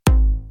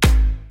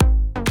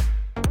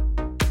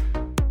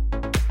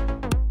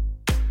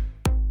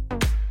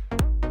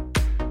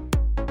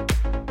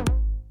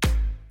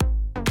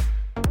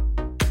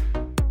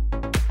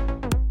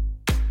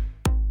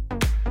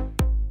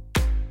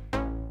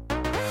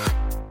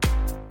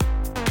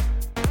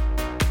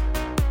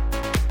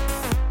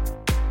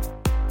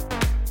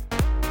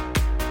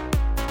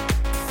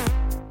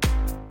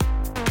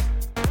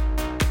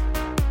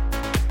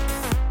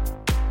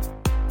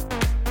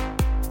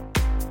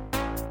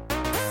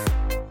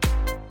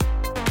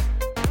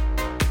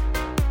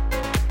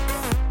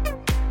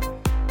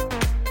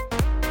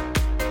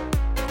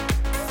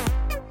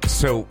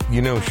So,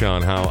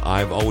 Sean, how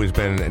I've always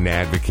been an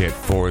advocate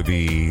for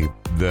the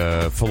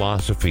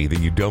philosophy that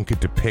you don't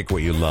get to pick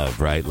what you love,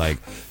 right? Like,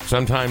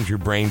 sometimes your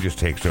brain just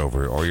takes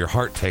over, or your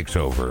heart takes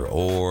over,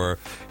 or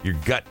your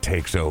gut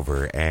takes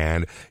over,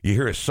 and you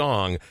hear a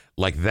song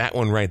like that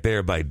one right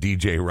there by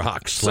DJ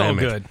Rock, Slam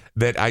It. So good.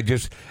 That I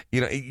just,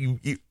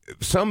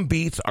 some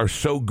beats are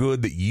so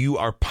good that you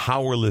are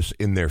powerless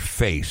in their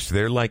face.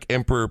 They're like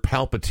Emperor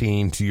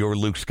Palpatine to your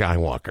Luke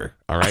Skywalker.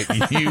 All right,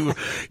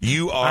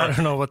 you are. I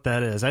don't know what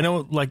that is. I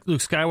know like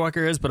Luke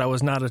Skywalker is, but I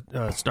was not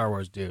a Star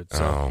Wars dude.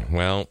 So. Oh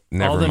well,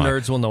 never mind. All the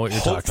nerds will know what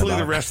you're talking about. Hopefully,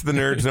 the rest of the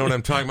nerds know what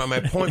I'm talking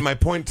about. My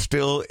point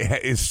still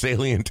is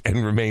salient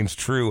and remains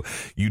true.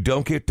 You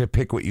don't get to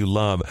pick what you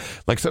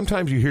love. Like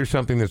sometimes you hear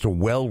something that's a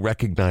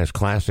well-recognized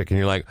classic, and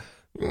you're like,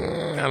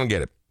 I don't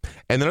get it.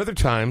 And then other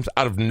times,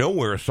 out of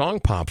nowhere, a song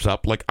pops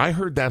up. Like, I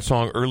heard that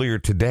song earlier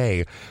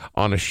today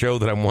on a show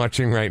that I'm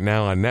watching right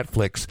now on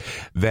Netflix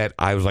that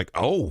I was like,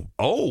 oh.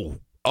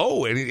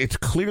 And it's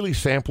clearly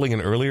sampling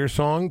an earlier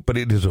song, but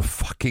it is a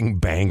fucking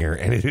banger,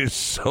 and it is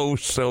so,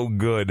 so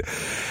good.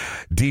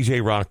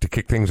 DJ Rock to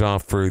kick things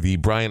off for the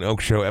Brian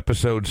Oak Show,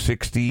 episode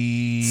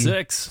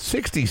 66.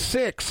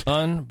 66?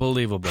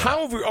 Unbelievable.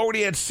 How have we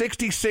already had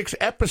 66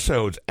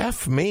 episodes?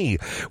 F me.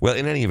 Well,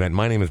 in any event,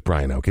 my name is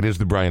Brian Oak. It is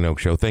the Brian Oak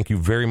Show. Thank you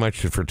very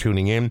much for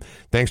tuning in.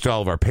 Thanks to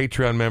all of our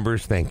Patreon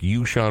members. Thank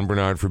you, Sean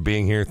Bernard, for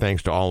being here.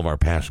 Thanks to all of our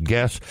past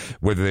guests,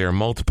 whether they are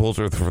multiples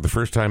or for the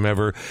first time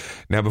ever.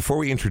 Now, before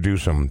we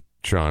introduce them,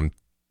 Sean,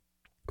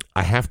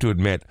 I have to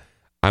admit,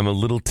 I'm a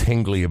little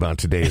tingly about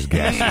today's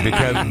guest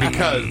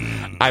because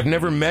I've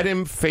never met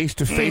him face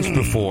to face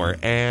before,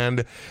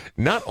 and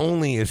not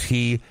only is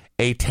he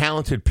a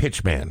talented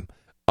pitchman,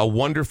 a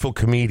wonderful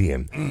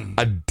comedian,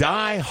 a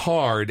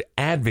die-hard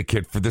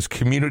advocate for this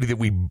community that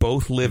we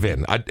both live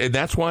in. And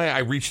that's why I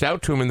reached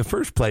out to him in the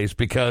first place,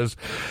 because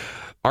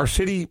our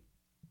city,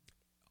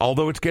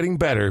 although it's getting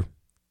better,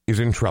 is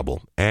in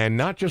trouble. And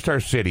not just our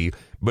city,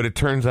 but it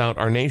turns out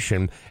our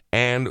nation,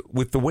 and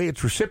with the way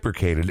it's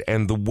reciprocated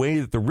and the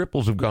way that the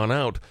ripples have gone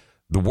out,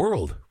 the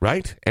world,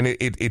 right? And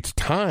it's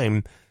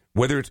time,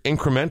 whether it's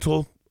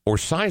incremental or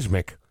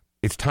seismic,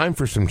 it's time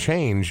for some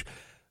change.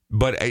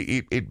 But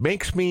it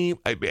makes me,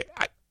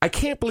 I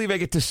can't believe I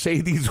get to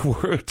say these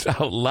words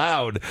out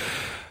loud.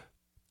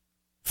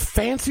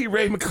 Fancy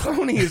Ray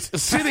McCloney is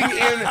sitting in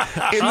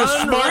the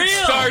Smart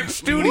Start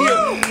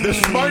studio, the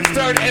Smart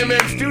Start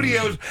MM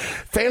studios.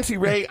 Fancy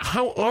Ray,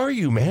 how are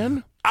you,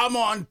 man? I'm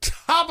on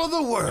top of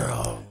the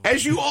world.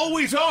 As you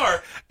always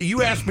are.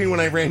 You asked me when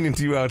I ran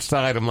into you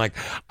outside, I'm like,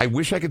 I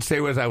wish I could say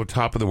I was on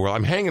top of the world.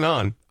 I'm hanging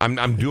on.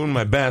 I'm doing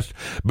my best,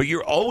 but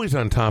you're always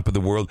on top of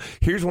the world.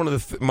 Here's one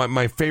of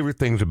my favorite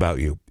things about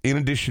you. In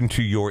addition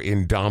to your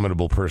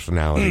indomitable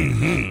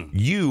personality,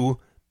 you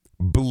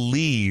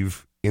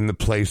believe in the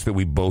place that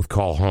we both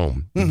call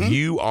home.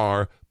 You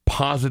are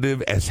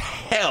positive as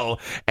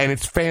hell, and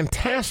it's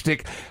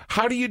fantastic.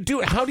 How do you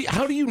do it? How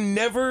do you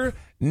never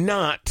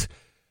not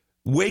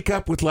wake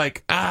up with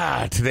like,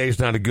 today's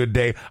not a good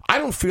day? I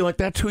don't feel like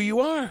that's who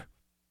you are.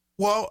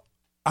 Well,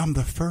 I'm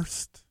the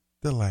first,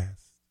 the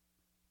last,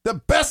 the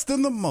best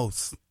and the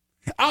most.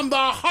 I'm the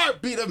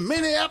heartbeat of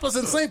Minneapolis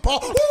and St.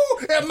 Paul.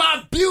 Ooh, and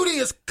my beauty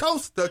is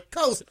coast to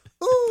coast.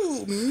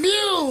 Ooh,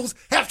 mules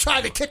have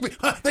tried to kick me.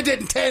 They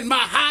didn't tend my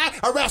high.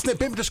 A rattlesnake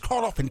baby just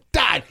crawled off and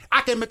died.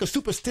 I can make a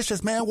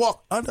superstitious man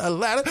walk under a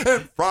ladder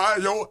and fry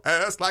your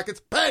ass like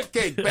it's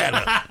pancake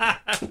batter.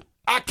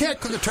 I can't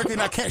cook a turkey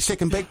and I can't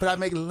shake and bake, but I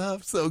make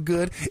love so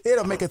good,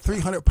 it'll make a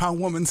 300-pound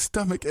woman's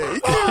stomach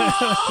ache.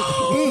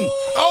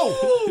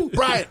 Oh,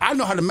 Brian, I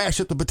know how to mash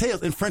up the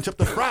potatoes and French up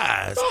the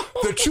fries.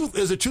 The truth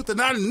is the truth,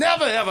 and I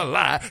never ever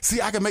lie.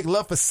 See, I can make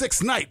love for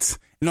 6 nights,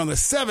 and on the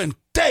 7th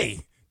day,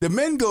 the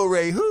men go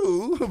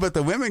ray-hoo, but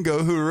the women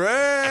go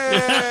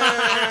hooray.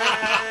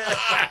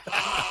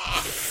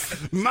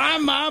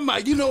 My.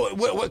 You know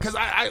what? Because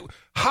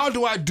how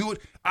do I do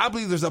it? I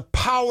believe there's a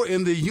power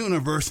in the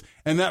universe,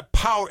 and that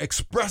power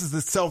expresses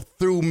itself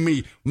through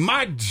me.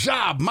 My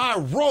job, my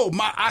role,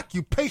 my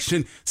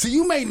occupation. So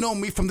you may know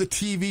me from the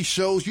TV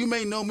shows. You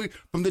may know me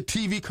from the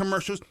TV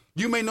commercials.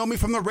 You may know me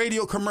from the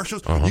radio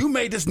commercials. You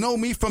may just know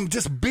me from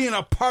just being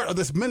a part of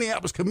this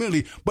Minneapolis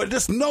community. But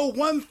just know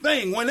one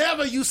thing.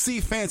 Whenever you see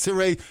Fancy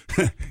Ray,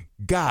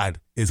 God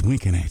is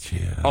winking at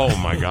you. Oh,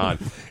 my God.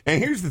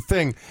 And here's the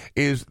thing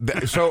is,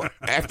 so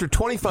after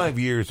 25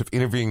 years of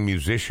interviewing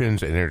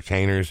musicians and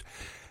entertainers,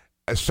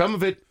 some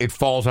of it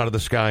falls out of the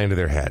sky into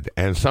their head,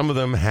 and some of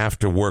them have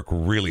to work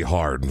really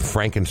hard and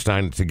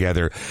Frankenstein it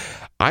together.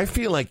 I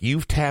feel like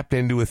you've tapped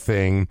into a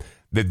thing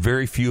that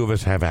very few of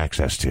us have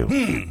access to.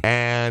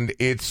 And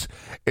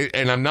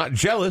and I'm not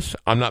jealous.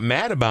 I'm not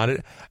mad about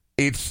it.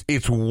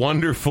 It's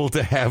wonderful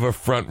to have a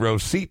front row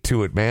seat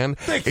to it, man.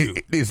 Thank you.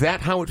 Is that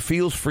how it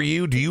feels for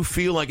you? Do you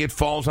feel like it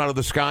falls out of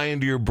the sky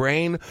into your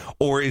brain?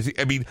 Or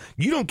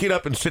you don't get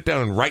up and sit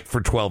down and write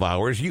for 12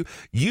 hours.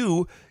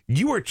 You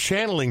you are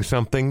channeling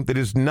something that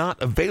is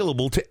not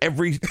available to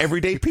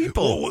everyday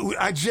people. Well,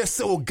 I just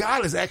said,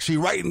 God is actually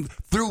writing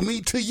through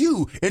me to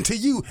you and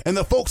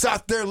the folks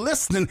out there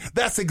listening.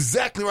 That's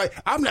exactly right.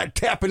 I'm not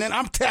tapping in.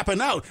 I'm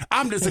tapping out.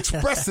 I'm just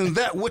expressing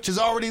that which is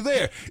already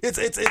there. It's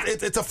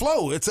a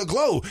flow. It's a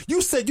glow.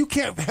 You said you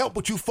can't help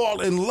what you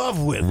fall in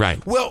love with.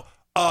 Right. Well,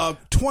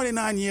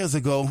 29 years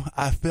ago,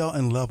 I fell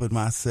in love with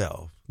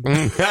myself.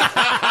 Well,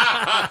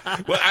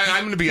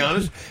 I'm going to be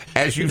honest.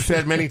 As you've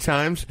said many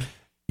times,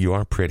 you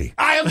are pretty.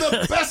 I am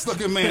the best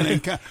looking man in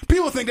town.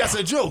 People think that's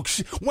a joke.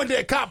 One day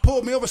a cop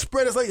pulled me over,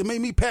 spread his leg, and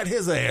made me pat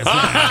his ass.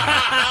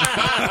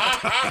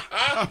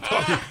 I'm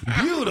talking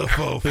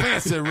beautiful,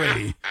 fancy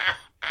Ray.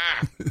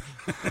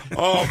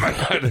 Oh my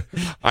God!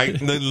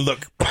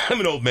 Look, I'm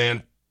an old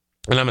man.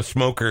 And I'm a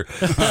smoker,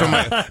 so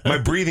my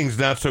breathing's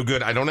not so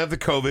good. I don't have the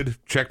COVID.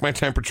 Check my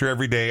temperature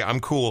every day.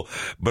 I'm cool.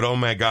 But oh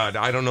my God,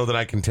 I don't know that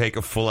I can take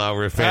a full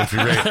hour of Fancy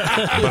Ray.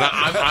 But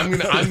I'm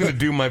gonna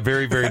do my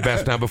very, very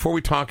best. Now, before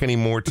we talk any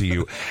more to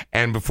you,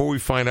 and before we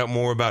find out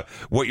more about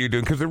what you're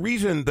doing, because the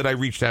reason that I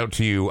reached out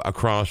to you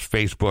across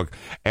Facebook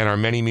and our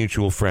many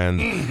mutual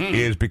friends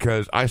is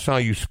because I saw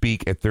you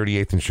speak at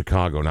 38th in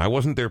Chicago. Now, I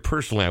wasn't there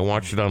personally. I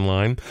watched it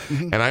online,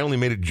 and I only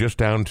made it just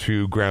down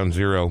to Ground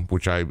Zero,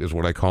 which is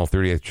what I call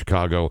 38th Chicago,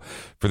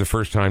 for the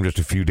first time just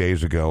a few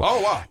days ago. Oh,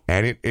 wow.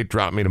 And it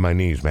dropped me to my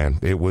knees, man.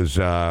 It was,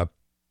 we're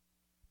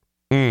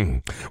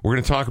going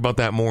to talk about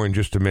that more in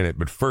just a minute.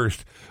 But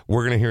first,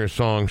 we're going to hear a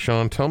song.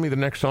 Sean, tell me the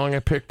next song I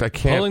picked. I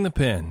can't. Pulling the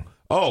Pin.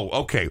 Oh,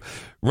 okay.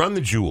 Run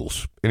the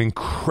Jewels, an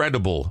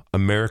incredible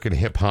American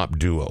hip-hop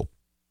duo.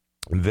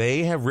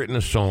 They have written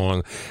a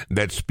song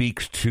that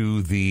speaks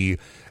to the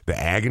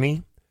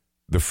agony,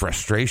 the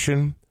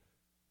frustration,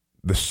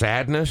 the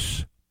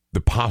sadness,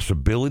 the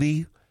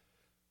possibility,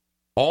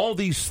 all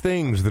these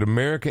things that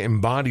America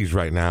embodies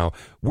right now.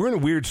 We're in a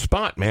weird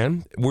spot,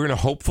 man. We're in a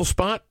hopeful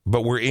spot,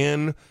 but we're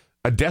in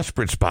a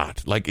desperate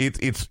spot. Like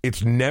it's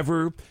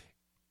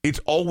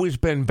always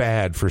been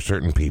bad for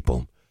certain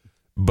people,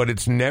 but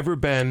it's never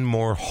been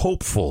more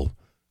hopeful,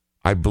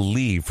 I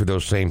believe, for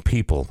those same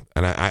people.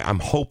 And I'm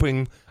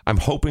hoping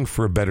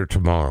for a better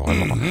tomorrow.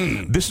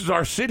 This is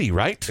our city,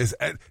 right? This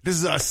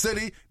is our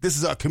city, this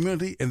is our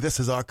community, and this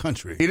is our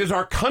country. It is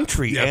our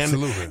country. Yeah,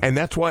 absolutely. And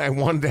that's why I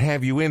wanted to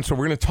have you in. So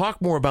we're going to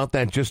talk more about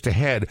that just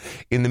ahead.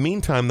 In the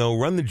meantime, though,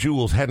 Run the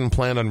Jewels hadn't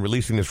planned on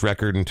releasing this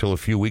record until a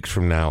few weeks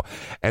from now.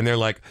 And they're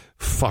like,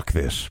 fuck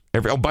this.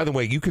 By the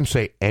way, you can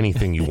say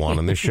anything you want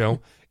on this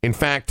show. In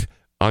fact,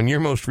 on your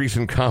most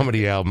recent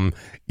comedy album,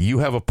 you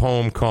have a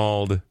poem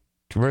called, do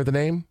you remember the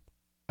name?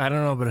 I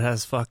don't know, but it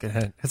has fuck in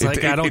it. It's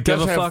like, I don't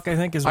give a fuck, I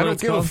think is what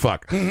it's called. I don't give a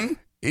fuck. Mm-hmm.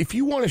 If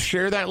you want to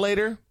share that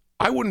later,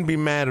 I wouldn't be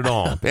mad at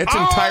all. It's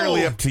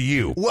entirely up to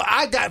you. Well,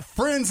 I got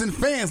friends and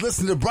fans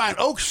listening to Brian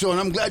Oakes Show, and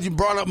I'm glad you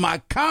brought up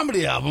my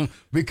comedy album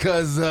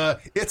because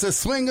it's a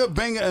swinger,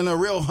 banger, and a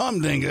real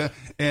humdinger.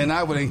 And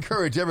I would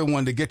encourage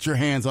everyone to get your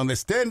hands on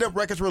this stand-up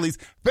records release.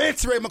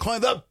 Fancy Ray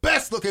McClain, the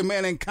best-looking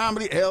man in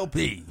comedy,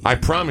 LP. I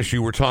promise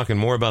you we're talking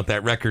more about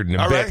that record in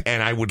a bit, right.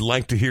 And I would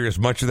like to hear as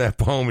much of that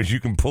poem as you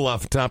can pull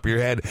off the top of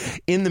your head.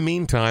 In the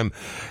meantime,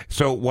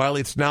 so while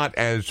it's not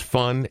as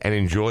fun and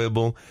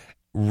enjoyable,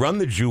 Run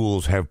the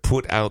Jewels have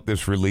put out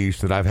this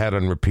release that I've had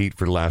on repeat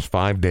for the last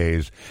 5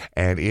 days,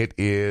 and it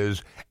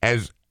is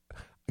as...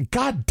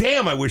 God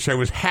damn, I wish I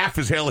was half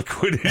as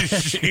eloquent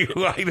as you.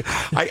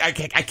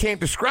 I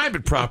can't describe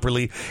it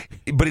properly,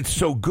 but it's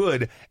so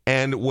good.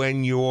 And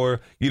when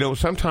you're,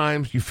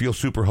 sometimes you feel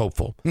super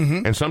hopeful,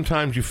 and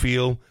sometimes you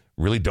feel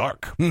really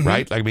dark,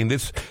 right? I mean,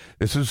 this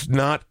is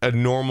not a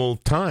normal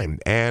time.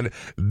 And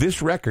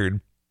this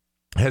record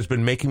has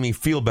been making me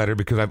feel better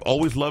because I've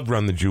always loved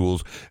Run the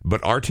Jewels,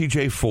 but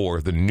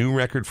RTJ4, the new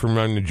record from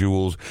Run the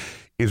Jewels,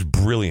 is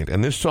brilliant.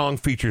 And this song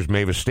features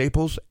Mavis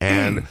Staples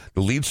and the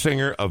lead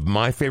singer of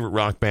my favorite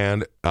rock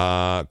band,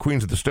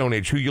 Queens of the Stone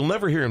Age, who you'll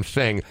never hear him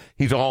sing.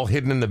 He's all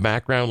hidden in the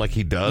background like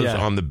he does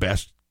on the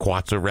best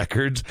Quatza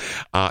records.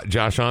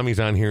 Josh Homme's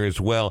on here as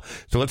well.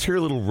 So let's hear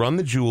a little Run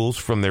the Jewels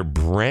from their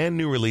brand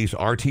new release,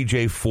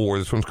 RTJ4.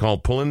 This one's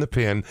called Pullin' the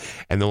Pin,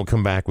 and then we'll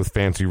come back with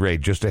Fancy Ray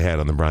just ahead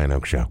on The Brian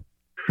Oakes Show.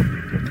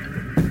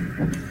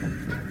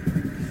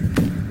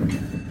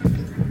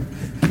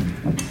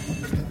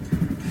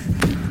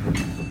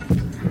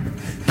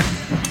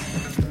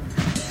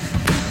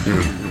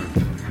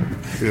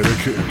 Yeah, that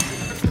shit.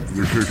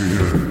 The shit is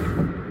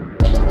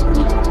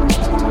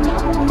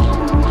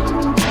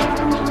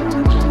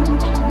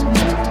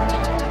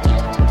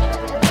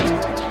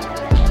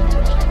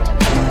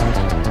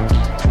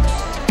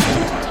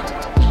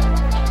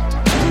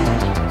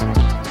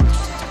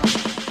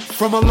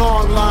From a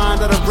long line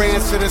of the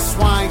rancid as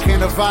swine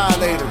can of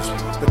violators,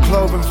 the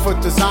cloven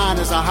foot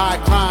designers are high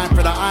crime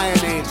for the Iron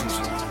Ages.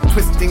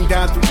 Twisting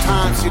down through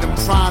time, see them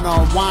trying to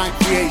unwind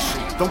creation.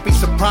 Don't be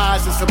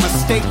surprised, it's a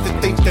mistake to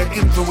think their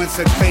influence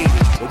had faded.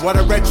 But what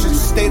a wretched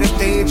state of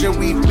danger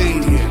we've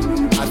made here.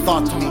 I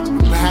thought to me,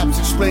 perhaps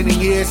explaining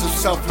years of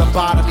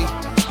self-lobotomy,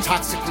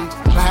 toxically,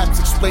 perhaps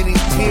explaining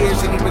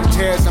tears and even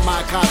tears in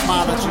my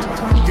cosmology.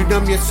 You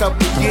numb yourself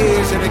for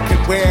years and it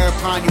can wear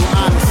upon you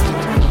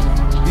honestly.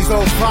 These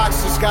old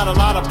foxes got a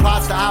lot of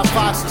plots to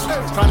outfoxes,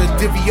 trying to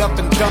divvy up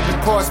and dump in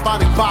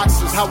corresponding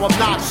boxes. How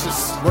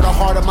obnoxious. Where the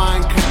heart of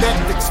mine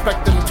connect,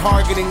 expect them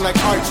targeting like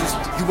archers.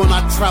 You will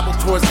not travel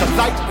towards the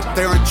light, but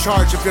they're in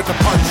charge of your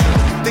departure.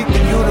 Think the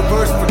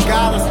universe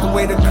forgot us the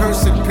way the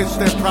cursed pitch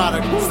their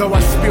product. Though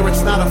our spirit's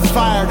not a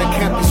fire that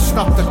can't be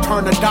snuffed to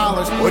turn to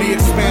dollars, or the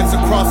expanse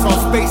across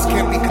all space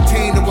can't be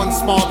contained in one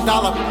small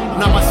dollop.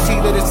 Now I see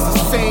that it's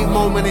the same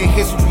moment in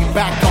history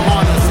back to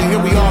haunt us, and here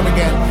we are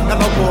again.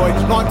 Hello boy,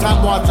 long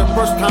time watcher,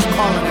 first time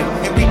calling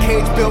it. Empty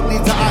cage built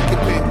needs an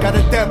occupant. Got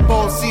a dead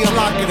ball, see a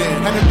lock it in.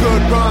 Had a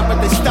good run,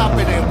 but they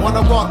stopping it. Wanna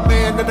walk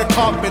man to the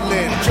carpet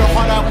lid. Put your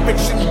heart out,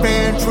 fiction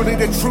band. Truly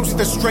the truth,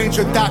 the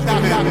stranger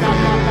document.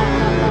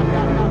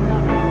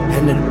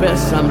 And at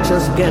best I'm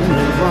just getting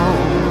it wrong.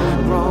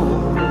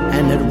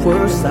 And at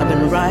worst I've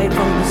been right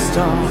from the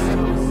start.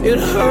 It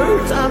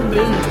hurts, I've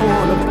been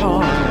torn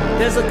apart.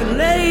 There's a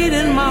grenade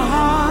in my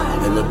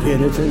heart, and the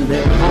pin is in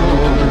their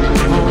arm.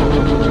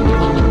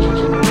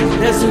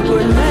 There's a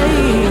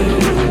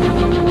grenade.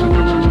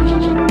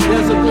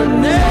 There's a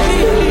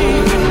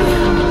grenade.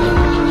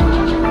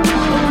 A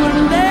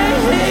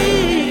grenade.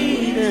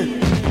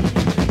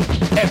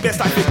 At best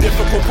I feel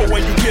difficult, but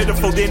when you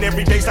pitiful, then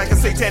every day's like a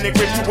satanic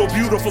ritual.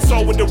 Beautiful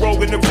soul with the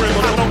rogue and the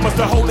criminal. I know must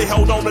the holy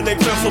hold on to their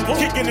principle.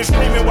 Kicking and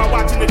screaming while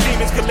watching the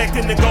demons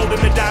collecting the gold and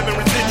the diamond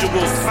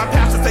residuals. My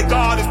pastor say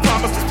God has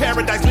promised us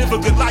paradise, live a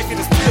good life and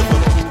it's pivotal.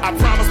 I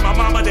promised my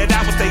mama that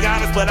I would stay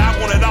honest, but I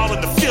want it all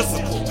in the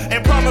physical. And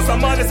promise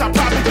I'm honest, I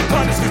probably be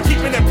punished, cause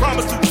keeping that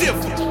promise too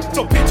difficult.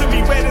 So picture me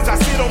red as I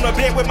sit on the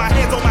bed with my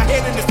hands on my head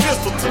and this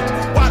pistol too.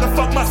 Why the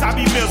fuck must I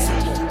be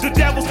miserable? The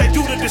devils, they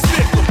do the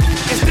despicable,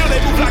 and still they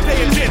move like they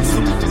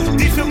invincible.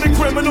 These filthy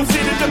criminals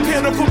sitting the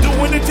pinnacle,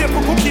 doing the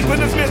typical,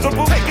 keeping us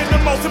miserable, taking the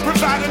most and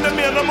providing the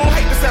minimal.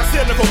 Hate to sound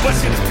cynical, but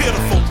shit is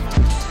pitiful.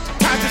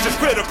 Times is just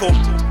critical.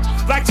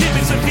 Like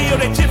Jimmy Seville,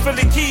 they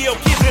cheerfully kill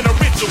kids in a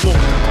ritual.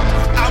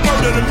 I'll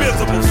murder the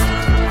miserables.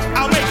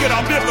 I'll make it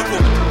all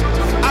biblical.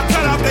 I'll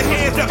cut off the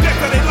hands that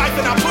vector their life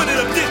and I'll put it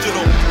up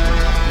digital.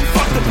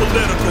 Fuck the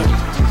political.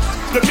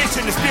 The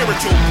mission is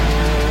spiritual.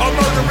 A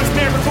murderous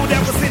miracle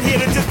that was in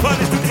here to just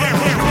punish the terror.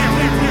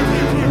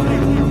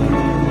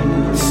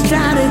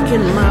 Static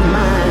in my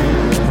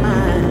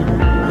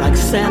mind, like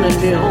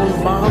sanity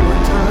on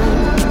borrowed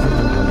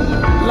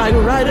time. Like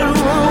right and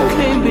wrong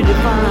can't be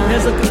defined.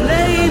 There's a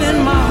grenade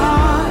in my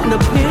heart, and the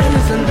pin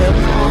is in their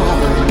palm.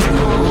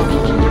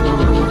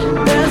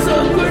 There's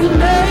a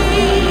grenade.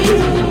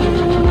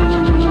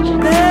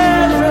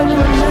 There's a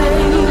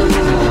grenade.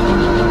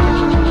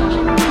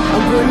 A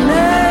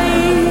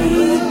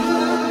grenade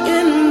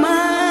in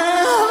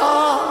my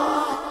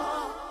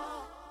heart.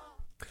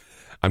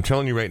 I'm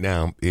telling you right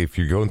now, if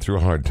you're going through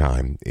a hard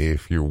time,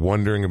 if you're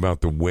wondering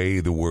about the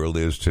way the world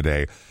is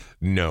today,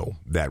 no,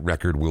 that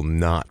record will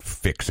not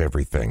fix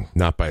everything,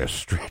 not by a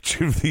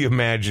stretch of the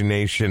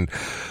imagination,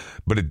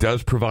 but it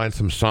does provide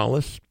some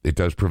solace, it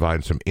does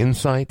provide some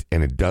insight,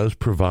 and it does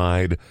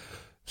provide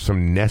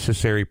some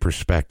necessary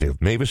perspective.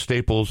 Mavis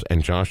Staples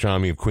and Josh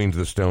Homme of Queens of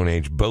the Stone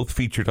Age both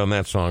featured on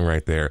that song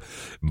right there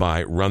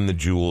by Run the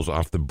Jewels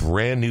off the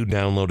brand new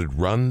downloaded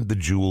Run the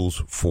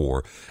Jewels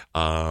 4.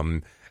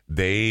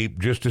 They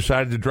just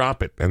decided to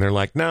drop it, and they're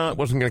like, no, it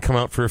wasn't going to come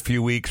out for a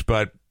few weeks,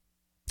 but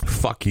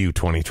fuck you,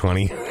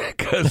 2020,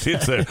 because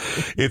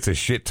it's a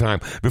shit time.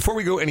 Before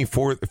we go any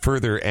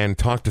further and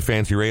talk to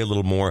Fancy Ray a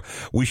little more,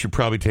 we should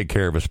probably take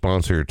care of a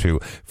sponsor or two.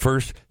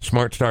 First,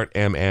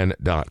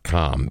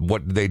 SmartStartMN.com.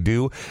 What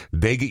do?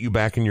 They get you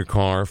back in your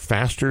car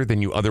faster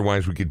than you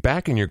otherwise would get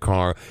back in your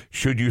car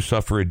should you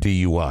suffer a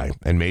DUI.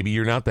 And maybe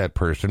you're not that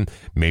person.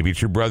 Maybe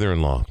it's your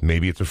brother-in-law.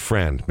 Maybe it's a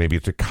friend. Maybe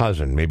it's a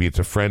cousin. Maybe it's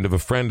a friend of a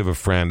friend of a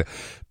friend.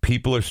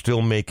 People are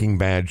still making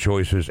bad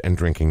choices and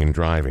drinking and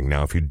driving.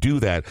 Now, if you do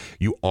that,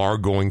 you are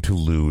going to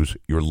lose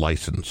your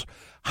license.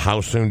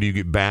 How soon do you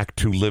get back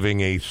to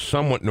living a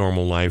somewhat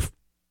normal life?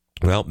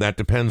 Well, that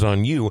depends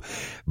on you,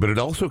 but it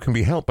also can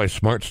be helped by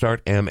Smart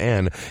Start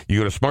MN. You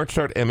go to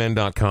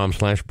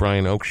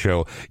smartstartmn.com/Brian Oak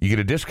Show. You get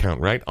a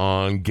discount, right,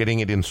 on getting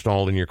it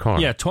installed in your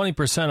car. Yeah,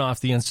 20% off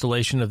the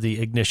installation of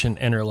the ignition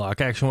interlock.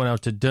 I actually went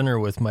out to dinner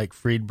with Mike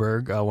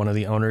Friedberg, one of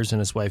the owners, and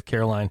his wife,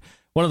 Caroline.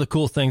 One of the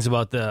cool things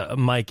about the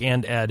Mike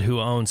and Ed who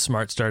own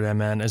Smart Start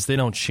MN is they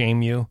don't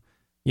shame you.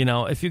 You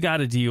know, if you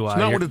got a DUI, it's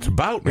not what it's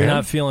about, man. You're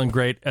not feeling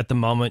great at the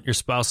moment. Your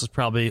spouse is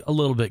probably a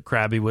little bit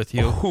crabby with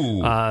you.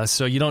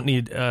 So you don't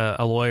need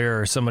a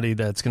lawyer or somebody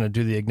that's going to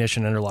do the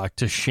ignition interlock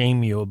to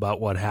shame you about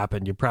what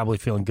happened. You're probably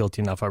feeling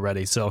guilty enough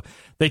already. So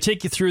they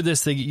take you through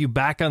this. They get you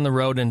back on the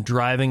road and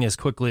driving as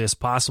quickly as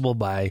possible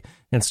by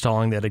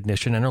installing that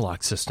ignition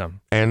interlock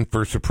system. And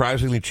for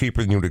surprisingly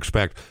cheaper than you would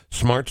expect,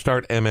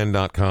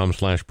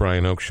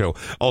 smartstartmn.com/Brian Oak Show.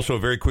 Also, a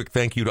very quick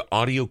thank you to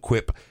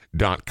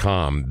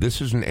AudioQuip.com.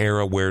 This is an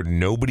era where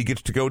nobody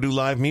gets to go do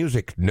live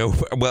music.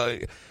 Well,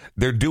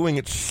 they're doing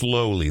it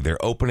slowly.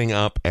 They're opening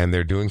up and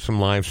they're doing some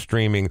live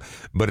streaming,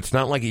 but it's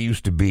not like it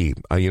used to be.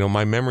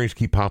 My memories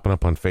keep popping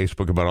up on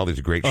Facebook about all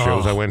these great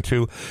shows I went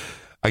to.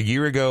 A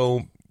year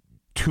ago,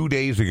 2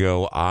 days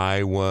ago,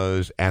 I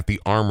was at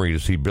the Armory to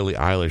see Billie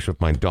Eilish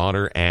with my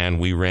daughter, and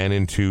we ran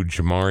into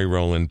Jamari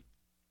Rowland,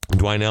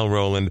 Dwinell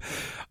Rowland,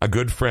 a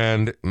good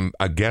friend,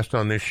 a guest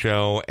on this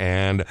show,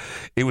 and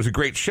it was a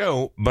great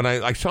show, but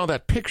I saw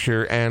that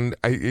picture, and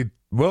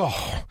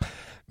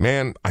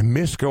man, I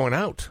miss going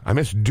out. I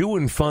miss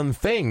doing fun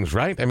things,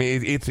 right? I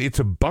mean, it's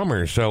a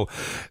bummer. So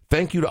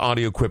thank you to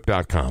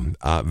AudioQuip.com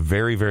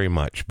very, very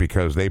much,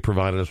 because they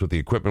provided us with the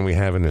equipment we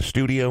have in the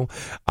studio,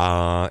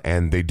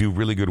 and they do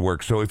really good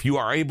work. So if you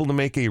are able to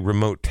make a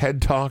remote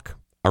TED Talk,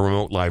 a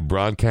remote live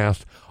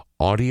broadcast,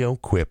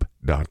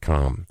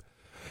 AudioQuip.com.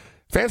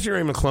 Fancy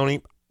Ray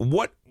McCloney,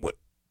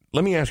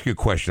 let me ask you a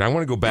question. I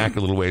want to go back a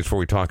little ways before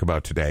we talk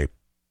about today.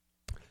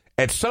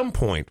 At some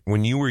point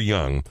when you were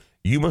young,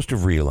 you must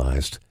have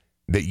realized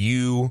that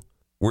you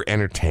were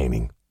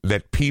entertaining,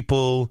 that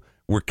people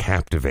were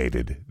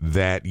captivated,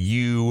 that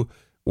you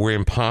were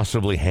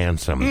impossibly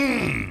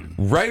handsome.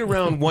 Right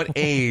around what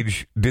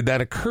age did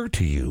that occur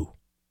to you?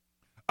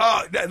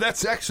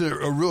 That's actually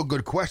a real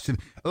good question.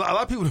 A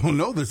lot of people don't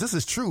know this. This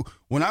is true.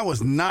 When I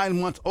was 9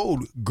 months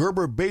old,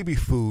 Gerber Baby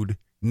Food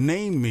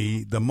named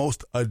me the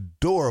most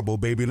adorable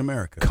baby in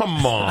America.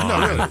 Come on.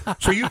 No, really.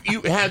 So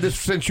you had this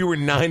since you were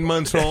 9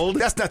 months old?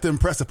 That's not the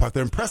impressive part.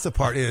 The impressive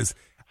part is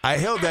I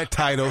held that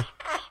title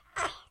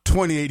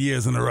 28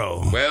 years in a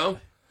row. Well,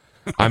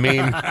 I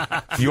mean,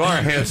 you are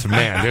a handsome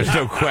man. There's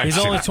no question. He's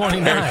only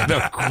 29. There's no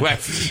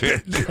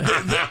question.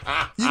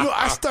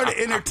 I started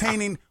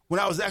entertaining when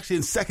I was actually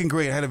in second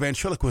grade. I had a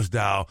ventriloquist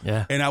doll,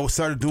 and I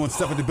started doing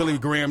stuff at the Billy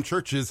Graham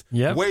churches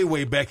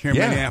way back here in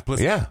Minneapolis.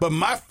 Yeah. But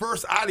my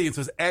first audience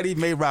was Addie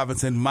Mae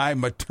Robinson, my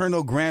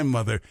maternal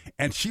grandmother,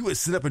 and she would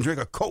sit up and drink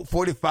a Colt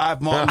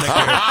 45 malt liquor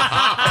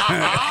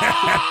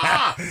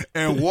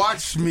and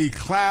watch me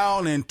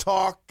clown and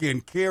talk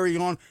and carry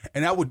on.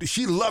 And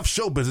she loved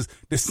show business,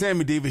 the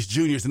Sammy Davis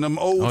Jr.'s and them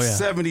old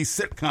 70s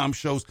sitcom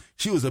shows.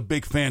 She was a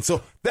big fan.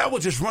 So that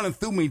was just running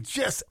through me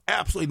just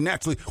absolutely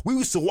naturally. We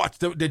used to watch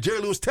the Jerry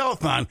Lewis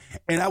Telethon,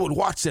 and I would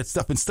watch that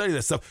stuff and study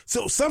that stuff.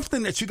 So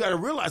something that you got to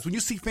realize when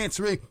you see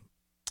Fancy Ray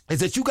is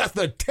that you got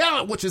the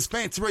talent, which is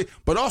Fancy Ray,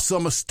 but also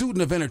I'm a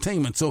student of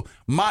entertainment. So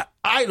my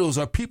idols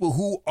are people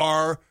who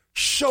are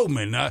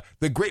showmen,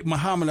 the great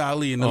Muhammad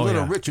Ali and the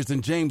Little Richards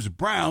and James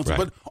Browns. Right.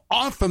 But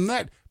on from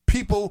that,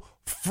 people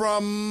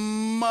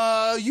from,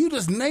 you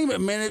just name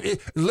it, man.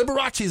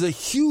 Liberace is a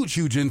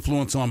huge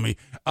influence on me.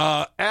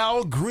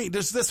 Al Green,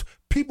 there's this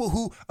people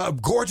who,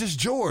 Gorgeous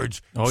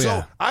George.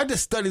 I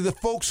just study the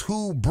folks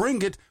who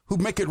bring it, who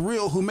make it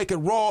real, who make it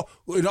raw,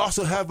 and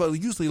also have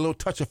usually a little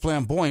touch of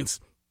flamboyance.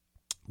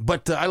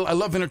 But I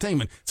love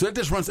entertainment. So it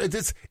just runs,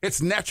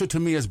 it's natural to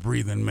me as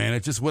breathing, man.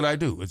 It's just what I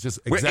do. It's just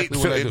exactly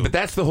what I do. But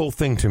that's the whole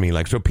thing to me.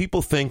 Like, so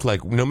people think,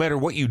 like, no matter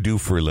what you do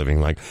for a living,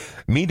 like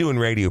me doing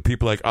radio,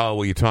 people are like, oh,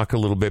 well, you talk a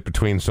little bit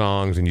between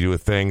songs and you do a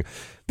thing.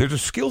 There's a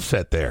skill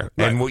set there.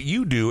 Right. And what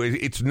you do,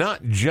 it's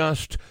not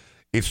just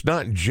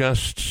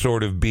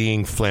sort of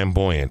being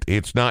flamboyant.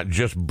 It's not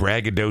just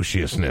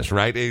braggadociousness,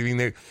 right? I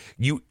mean,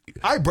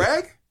 I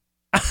brag?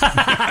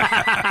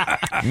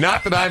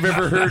 Not that I've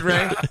ever heard,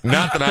 Ray.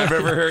 Not that I've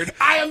ever heard.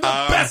 I am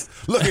the best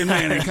looking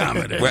man in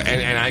comedy. Well,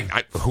 and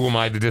I who am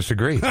I to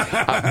disagree?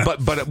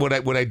 But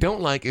what I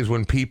don't like is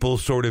when people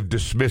sort of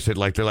dismiss it,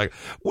 like they're like,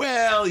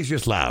 well, he's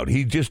just loud.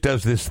 He just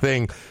does this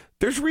thing.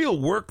 There's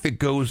real work that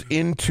goes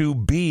into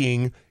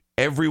being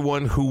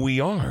everyone who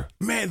we are.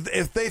 Man,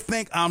 if they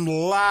think I'm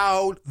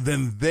loud,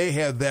 then they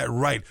have that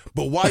right.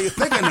 But while you're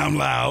thinking I'm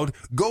loud,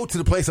 go to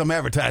the place I'm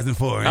advertising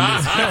for. Because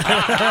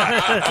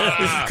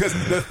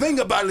the thing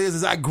about it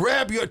is I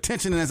grab your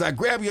attention, and as I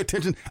grab your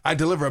attention, I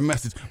deliver a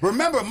message.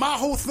 Remember, my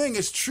whole thing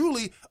is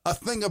truly a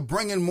thing of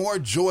bringing more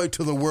joy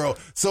to the world.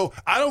 So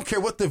I don't care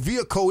what the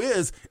vehicle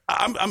is.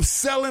 I'm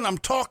selling, I'm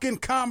talking,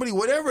 comedy,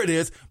 whatever it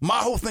is. My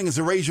whole thing is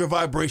to raise your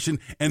vibration,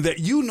 and that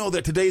you know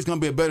that today's going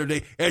to be a better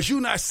day. As you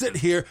and I sit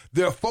here,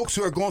 there are folks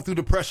who are going through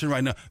depression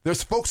right now.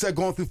 There's folks that are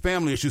going through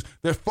family issues.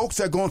 There are folks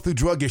that are going through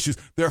drug issues.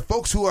 There are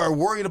folks who are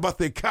worried about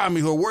the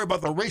economy, who are worried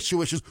about the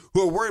racial issues,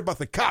 who are worried about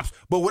the cops.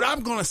 But what I'm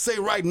going to say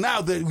right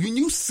now, that when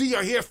you see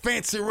or hear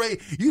Fancy Ray,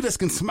 you just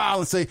can smile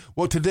and say,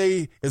 well,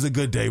 today is a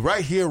good day.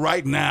 Right here,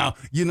 right now,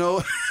 you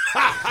know.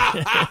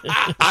 Come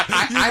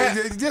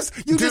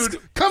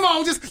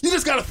on, you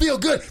just got to feel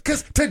good,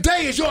 because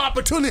today is your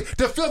opportunity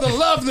to feel the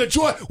love and the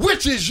joy,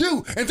 which is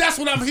you. And that's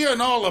what I'm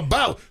hearing all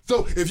about.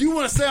 So if you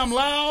want to say I'm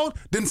loud,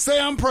 then say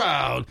I'm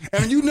proud.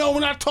 And you know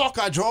when I talk,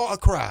 I draw a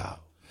crowd.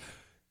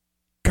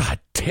 God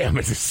damn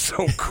it, it's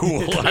so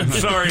cool. I'm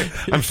sorry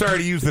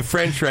to use the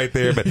French right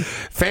there, but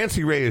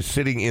Fancy Ray is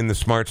sitting in the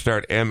Smart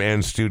Start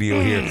MN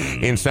studio here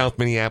in South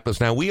Minneapolis.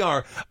 Now, we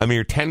are a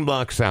mere 10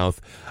 blocks south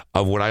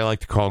of what I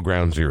like to call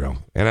Ground Zero.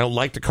 And I don't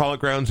like to call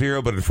it Ground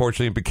Zero, but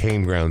unfortunately it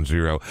became Ground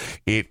Zero.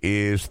 It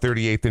is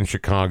 38th in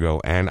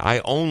Chicago, and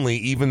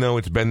even though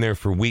it's been there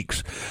for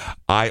weeks,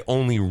 I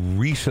only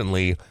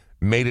recently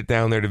made it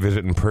down there to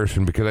visit in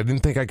person because I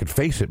didn't think I could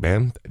face it,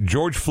 man.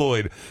 George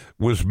Floyd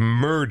was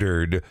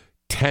murdered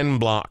 10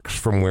 blocks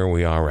from where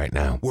we are right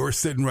now. We're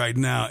sitting right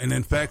now. And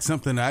in fact,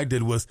 something I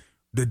did was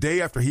the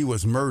day after he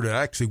was murdered,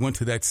 I actually went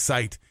to that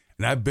site,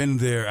 and I've been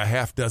there a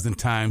half dozen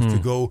times to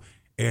go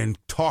and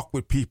talk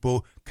with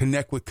people,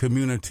 connect with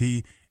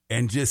community,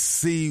 and just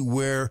see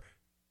where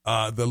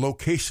the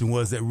location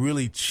was that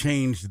really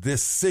changed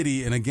this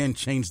city and, again,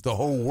 changed the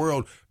whole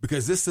world,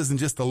 because this isn't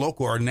just a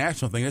local or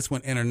national thing. This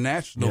went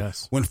international.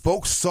 Yes. When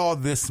folks saw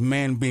this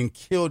man being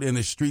killed in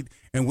the street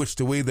in which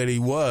the way that he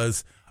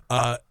was,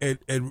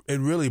 it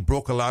really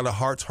broke a lot of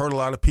hearts, hurt a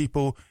lot of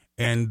people,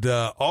 and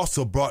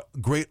also brought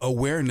great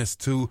awareness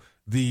to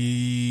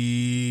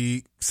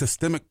the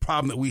systemic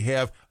problem that we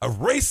have of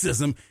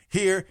racism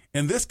here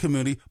in this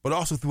community, but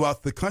also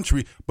throughout the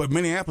country. But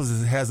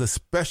Minneapolis has a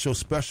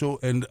special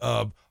and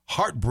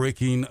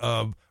heartbreaking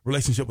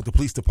relationship with the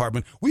police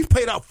department. We've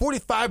paid out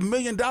 $45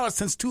 million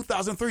since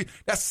 2003.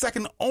 That's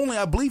second only,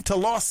 I believe, to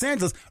Los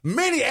Angeles.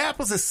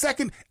 Minneapolis is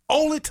second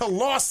only to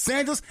Los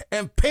Angeles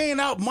and paying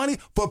out money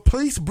for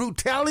police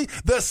brutality.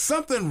 There's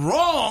something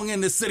wrong in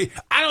the city.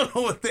 I don't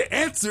know what the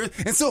answer is.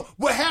 And so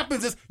what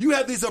happens is you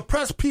have these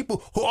oppressed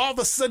people who all of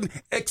a sudden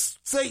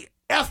say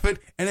F it,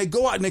 and they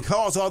go out and they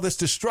cause all this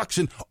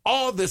destruction,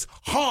 all this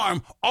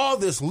harm, all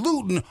this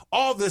looting,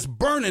 all this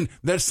burning.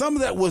 That some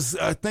of that was,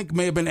 I think,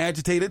 may have been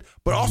agitated,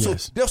 but also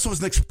there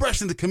was an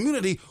expression of the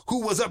community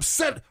who was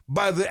upset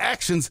by the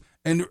actions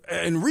and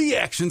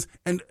reactions.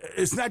 And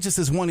it's not just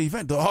this one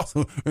event. To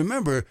also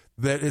remember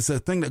that it's a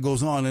thing that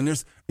goes on,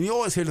 and you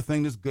always hear the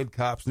thing: there's good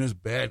cops and there's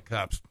bad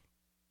cops.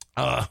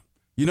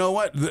 You know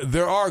what?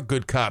 There are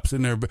good cops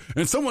in there.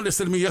 And someone just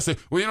said to me yesterday,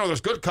 well,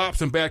 there's good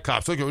cops and bad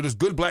cops. Okay, well, there's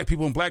good black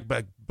people and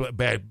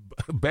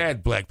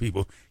bad black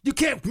people. You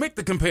can't make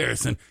the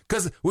comparison,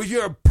 because when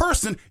you're a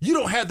person, you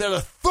don't have that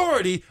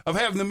authority of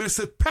having the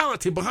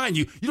municipality behind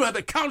you. You don't have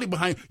the county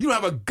behind you. You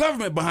don't have a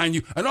government behind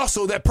you. And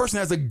also that person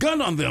has a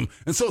gun on them.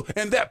 And so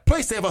in that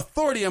place, they have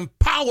authority and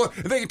power,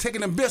 and they can take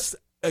and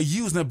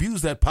use and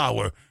abuse that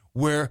power,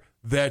 where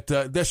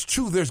that's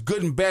true. There's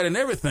good and bad in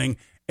everything.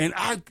 And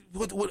I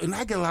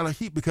get a lot of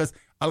heat because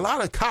a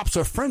lot of cops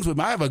are friends with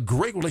me. I have a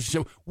great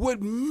relationship with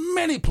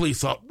many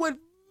police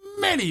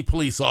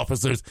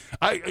officers.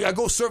 I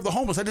go serve the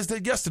homeless. I just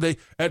did yesterday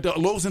at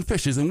Loaves and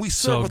Fishes, and we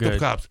serve with the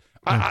cops.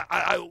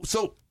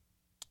 So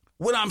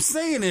what I'm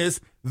saying is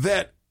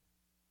that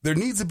there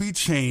needs to be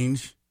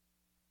change.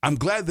 I'm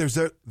glad there's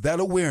that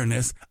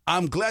awareness.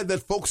 I'm glad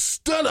that folks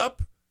stood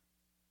up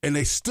and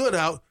they stood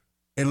out,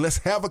 and let's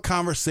have a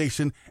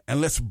conversation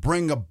and let's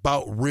bring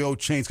about real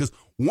change. Because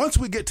once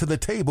we get to the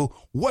table,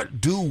 what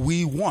do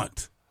we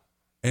want?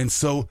 And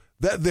so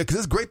because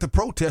it's great to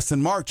protest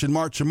and march,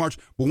 but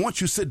once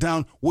you sit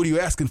down, what are you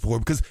asking for?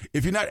 Because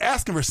if you're not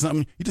asking for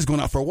something, you're just going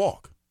out for a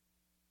walk.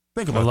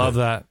 Think about that. I love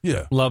that.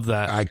 Yeah. Love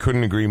that. I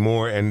couldn't agree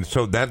more. And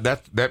so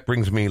that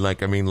brings me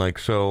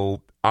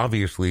so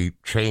obviously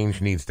change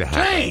needs to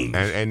happen.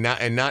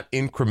 And not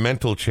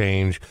incremental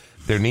change.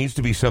 There needs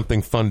to be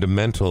something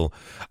fundamental.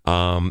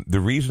 The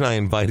reason I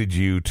invited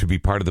you to be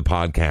part of the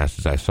podcast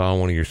is I saw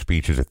one of your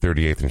speeches at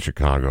 38th in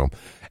Chicago,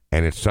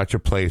 and it's such a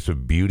place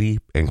of beauty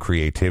and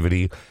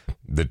creativity.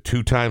 The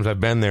 2 times I've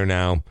been there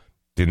now,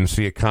 didn't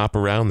see a cop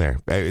around there.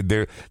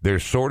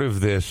 There's sort of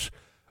this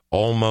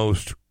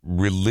almost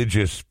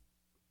religious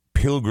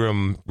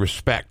pilgrim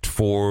respect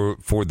for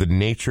the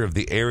nature of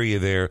the area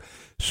there.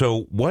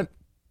 So what?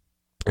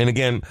 And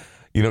again,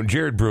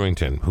 Jared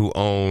Brewington, who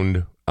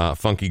owned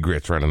Funky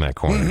Grits right on that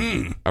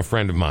corner, a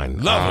friend of mine.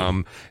 Love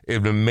him.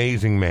 An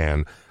amazing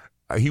man.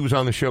 He was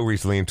on the show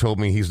recently and told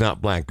me he's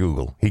not Black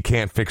Google. He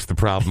can't fix the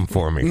problem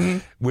for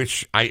me,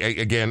 which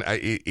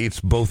it's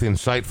both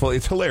insightful.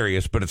 It's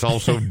hilarious, but it's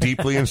also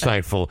deeply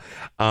insightful.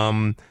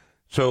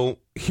 So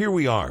here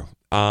we are.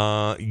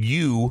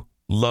 You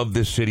love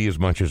this city as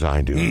much as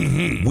I do.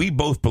 We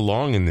both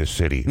belong in this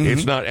city.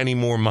 It's not any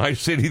more my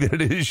city than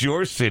it is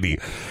your city,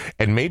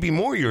 and maybe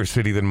more your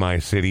city than my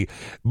city,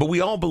 but we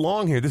all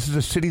belong here. This is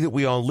a city that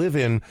we all live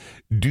in.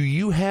 Do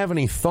you have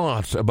any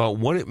thoughts about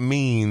what it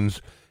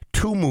means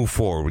to move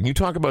forward? When you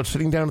talk about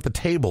sitting down at the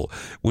table,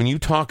 when you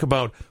talk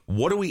about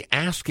what are we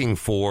asking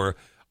for,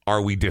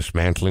 are we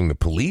dismantling the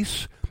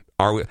police?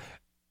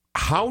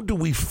 How do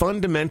we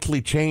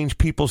fundamentally change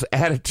people's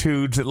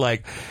attitudes that,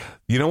 like,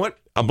 you know what?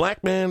 A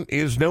black man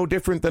is no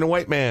different than a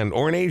white man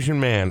or an Asian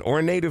man or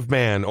a native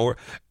man or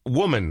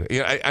woman.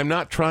 I'm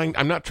not trying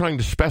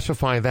to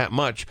specify that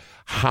much.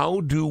 How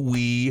do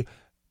we?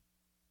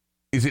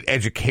 Is it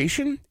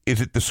education?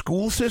 Is it the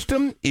school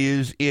system?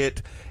 Is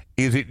it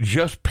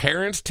just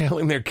parents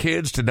telling their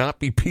kids to not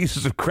be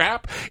pieces of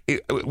crap?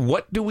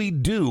 What do we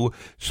do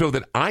so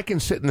that I can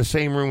sit in the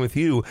same room with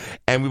you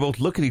and we both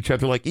look at each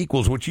other like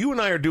equals, which you and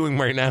I are doing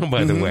right now,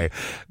 by the way.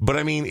 But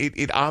I mean,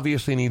 it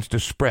obviously needs to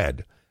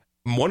spread.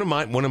 One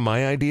of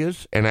my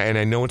ideas, and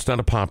I know it's not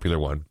a popular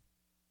one,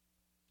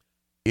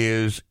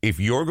 is if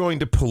you're going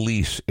to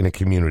police in a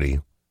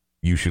community,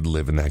 you should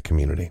live in that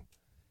community.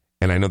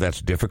 And I know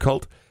that's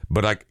difficult,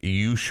 but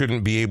you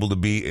shouldn't be able to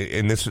be,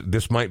 and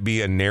this might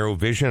be a narrow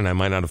vision, and I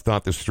might not have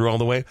thought this through all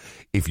the way.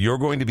 If you're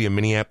going to be a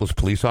Minneapolis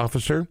police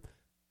officer,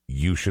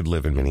 you should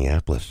live in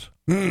Minneapolis.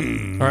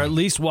 Or at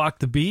least walk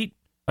the beat.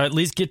 at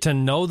least get to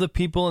know the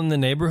people in the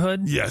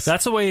neighborhood. Yes.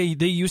 That's the way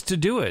they used to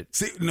do it.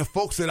 See, and the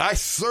folks that I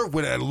serve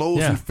with at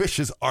Loaves and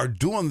Fishes are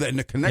doing that, and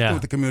they're connecting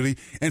with the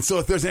community. And so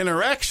if there's an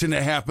interaction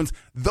that happens,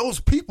 those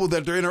people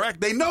that they're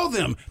interacting, they know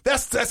them.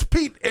 That's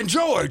Pete and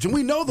George, and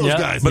we know those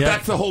guys. But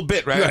that's the whole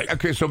bit, right?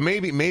 Okay, so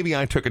maybe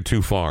I took it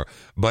too far.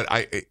 But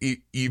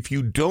if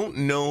you don't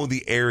know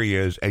the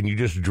areas and you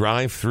just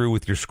drive through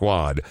with your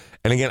squad,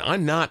 and again,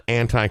 I'm not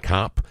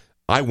anti-cop.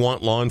 I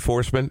want law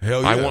enforcement.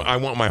 Hell yeah. I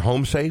want my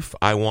home safe.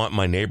 I want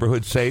my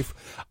neighborhood safe.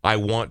 I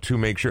want to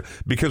make sure,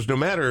 because no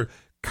matter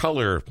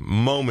color,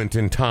 moment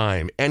in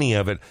time, any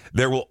of it,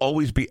 there will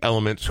always be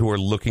elements who are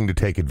looking to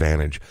take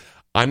advantage.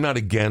 I'm not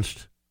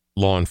against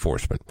law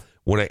enforcement.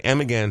 What I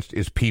am against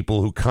is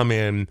people who come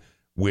in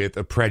with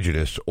a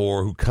prejudice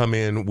or who come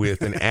in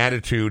with an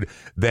attitude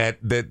that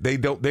they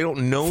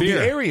don't know the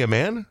area,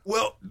 man.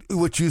 Well,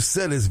 what you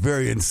said is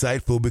very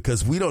insightful,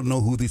 because we don't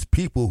know who these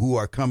people who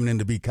are coming in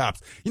to be cops.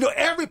 You know,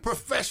 every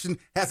profession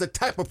has a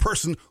type of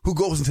person who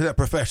goes into that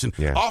profession.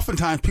 Yeah.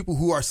 Oftentimes, people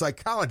who are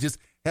psychologists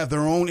have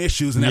their own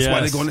issues, and that's why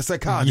they go into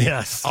psychology.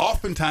 Yes.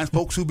 Oftentimes,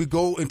 folks who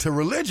go into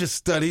religious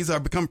studies or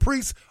become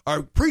priests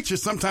or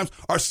preachers sometimes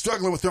are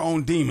struggling with their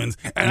own demons.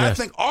 And I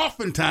think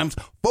oftentimes,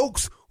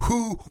 folks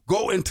who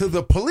go into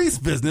the police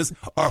business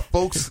are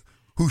folks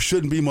who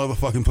shouldn't be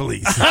motherfucking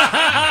police.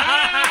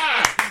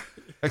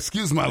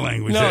 Excuse my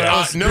language. No,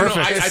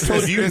 I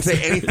told you can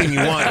say anything you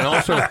want. And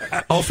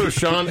also,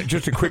 Sean,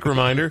 just a quick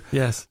reminder.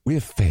 Yes. We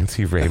have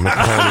Fancy Ray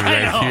McConaughey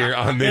right here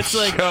on this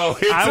show.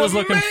 I was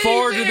looking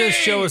forward to this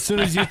show as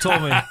soon as you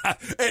told me.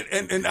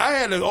 and I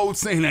had an old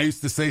saying I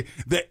used to say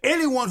that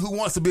anyone who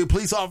wants to be a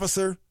police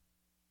officer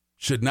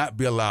should not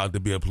be allowed to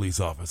be a police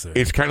officer.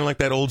 It's kind of like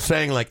that old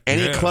saying, like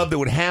any club that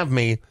would have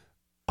me,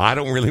 I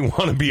don't really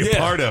want to be a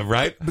part of,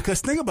 right?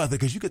 Because think about that,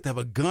 because you get to have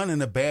a gun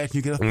and a badge, and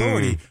you get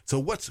authority.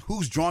 So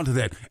who's drawn to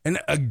that? And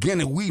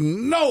again, we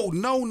know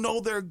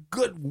there are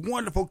good,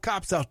 wonderful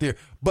cops out there.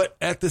 But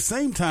at the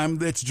same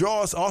time, it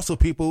draws also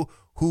people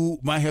who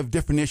might have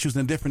different issues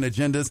and different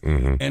agendas.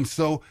 Mm-hmm. And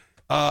so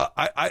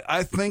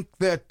I think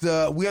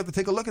that we have to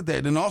take a look at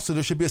that. And also,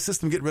 there should be a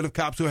system to get rid of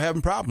cops who are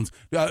having problems.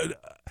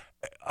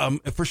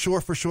 For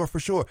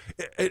sure.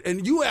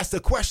 And you asked the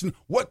question,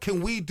 what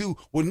can we do?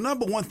 Well,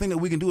 number one thing that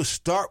we can do is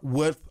start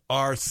with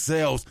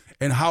ourselves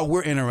and how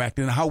we're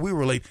interacting and how we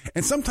relate.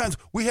 And sometimes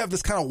we have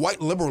this kind of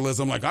white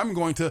liberalism, like I'm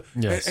going to,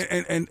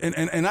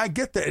 and I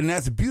get that, and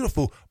that's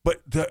beautiful.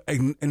 But to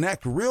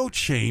enact real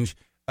change,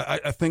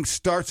 I think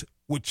starts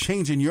with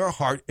changing your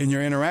heart and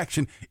your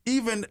interaction.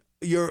 Even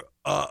your,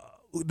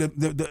 what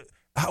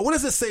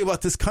does it say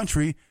about this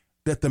country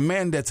that the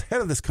man that's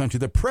head of this country,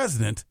 the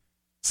president,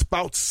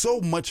 spouts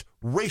so much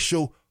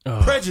racial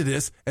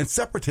prejudice and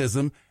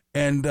separatism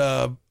and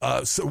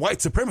white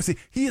supremacy?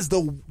 He is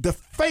the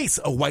face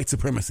of white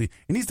supremacy,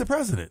 and he's the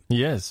president.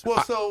 Yes.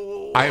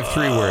 Well, I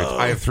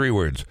have 3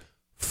 words.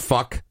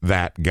 Fuck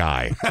that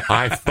guy.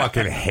 I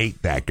fucking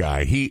hate that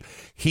guy. He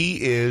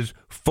is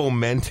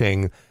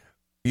fomenting,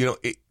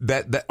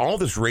 that all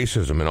this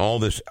racism and all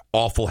this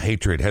awful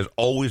hatred has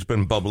always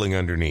been bubbling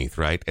underneath,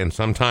 right? And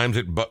sometimes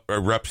it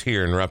erupts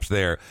here and erupts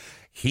there.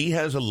 He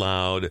has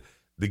allowed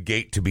the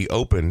gate to be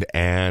opened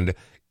and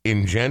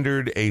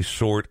engendered a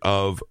sort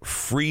of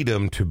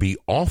freedom to be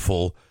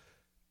awful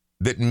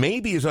that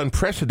maybe is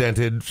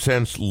unprecedented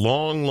since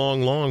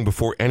long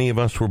before any of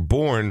us were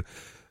born.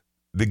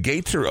 The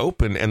gates are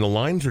open and the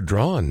lines are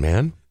drawn,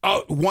 man.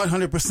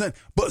 100%.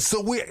 But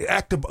so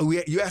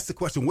you asked the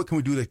question, what can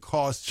we do to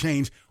cause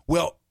change?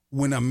 Well,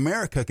 when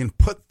America can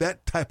put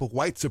that type of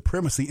white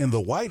supremacy in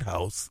the White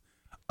House,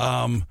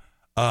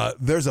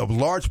 there's a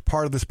large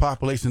part of this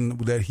population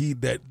that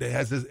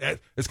has this,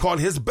 it's called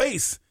his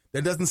base,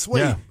 that doesn't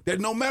sway. Yeah.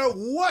 That no matter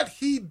what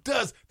he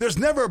does, there's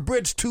never a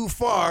bridge too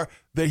far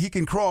that he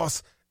can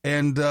cross.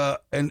 And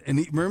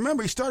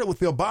remember, he started with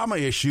the Obama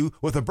issue,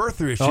 with the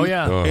birther issue. Oh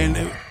yeah. And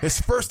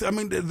his first,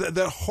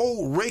 the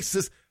whole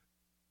racist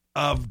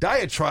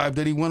diatribe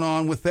that he went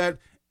on with that.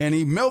 And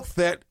he milked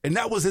that, and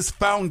that was his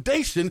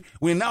foundation.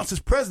 When he announced his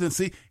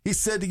presidency, he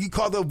said that he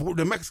called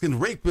the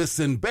Mexicans rapists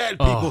and bad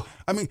people.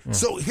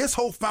 So his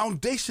whole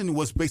foundation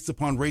was based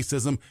upon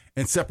racism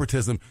and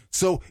separatism.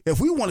 So if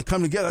we want to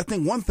come together, I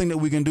think one thing that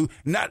we can do,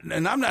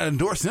 and I'm not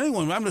endorsing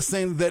anyone, I'm just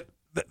saying that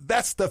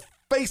that's the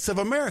face of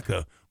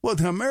America. Well,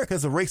 America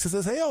is a racist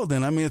as hell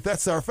then. If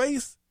that's our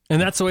face. And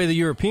that's the way the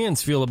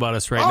Europeans feel about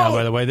us right now,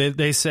 by the way.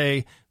 They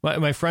say,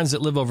 my friends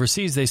that live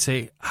overseas, they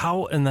say,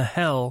 how in the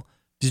hell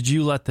did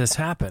you let this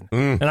happen?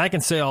 And I can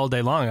say all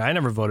day long, I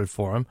never voted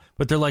for him.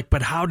 But they're like,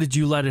 but how did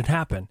you let it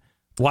happen?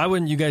 Why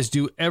wouldn't you guys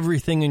do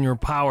everything in your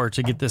power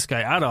to get this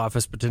guy out of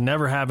office, but to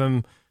never have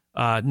him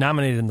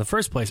nominated in the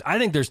first place? I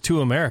think there's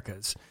 2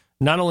 Americas.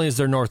 Not only is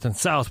there North and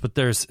South, but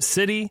there's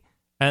city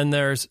and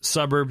there's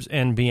suburbs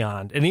and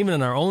beyond. And even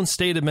in our own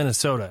state of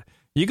Minnesota,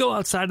 you go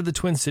outside of the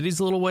Twin Cities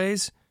a little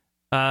ways,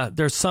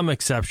 there's some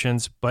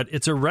exceptions, but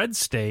it's a red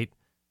state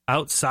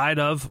outside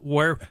of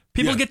where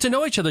people get to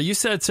know each other. You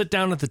said sit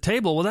down at the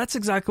table. Well, that's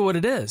exactly what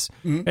it is.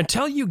 Mm-hmm.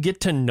 Until you get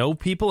to know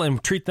people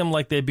and treat them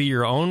like they be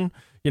your own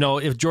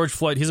if George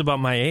Floyd, he's about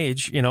my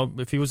age,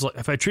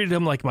 if I treated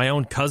him like my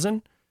own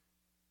cousin,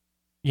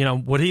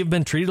 would he have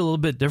been treated a little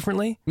bit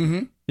differently?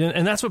 Mm-hmm.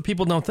 And that's what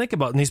people don't think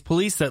about. And these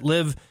police that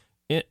live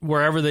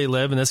wherever they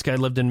live, and this guy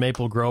lived in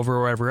Maple Grove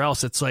or wherever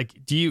else, it's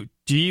like, do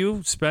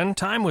you spend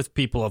time with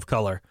people of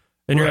color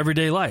in your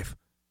everyday life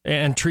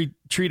and treat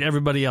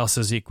everybody else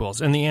as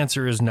equals? And the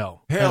answer is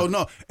no. Hell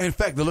no. In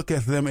fact, they look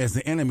at them as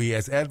the enemy,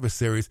 as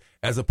adversaries,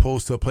 as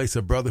opposed to a place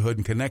of brotherhood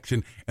and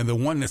connection and the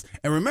oneness.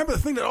 And remember, the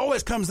thing that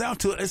always comes down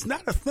to it, it's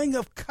not a thing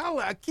of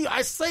color.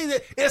 I say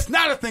that it's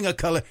not a thing of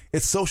color.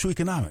 It's social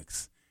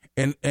economics.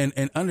 And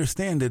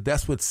understand that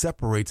that's what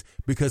separates,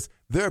 because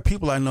there are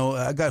people I know.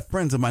 I got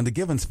friends of mine, the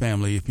Givens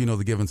family, if you know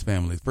the Givens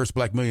family, first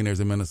black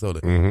millionaires in Minnesota.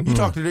 Mm-hmm. You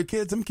talk to their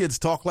kids, them kids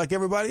talk like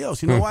everybody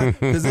else. You know why?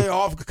 Because they're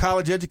all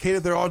college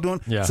educated. They're all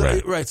doing. Yeah.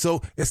 So, right.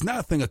 So it's not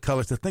a thing of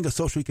color. It's a thing of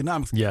social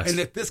economics. Yes. And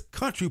that this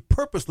country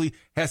purposely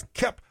has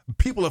kept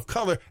people of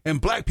color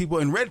and black people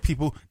and red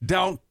people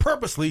down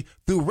purposely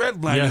through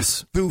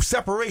redlining, through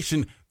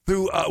separation.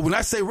 When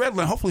I say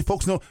redline, hopefully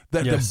folks know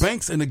that the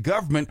banks and the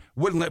government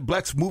wouldn't let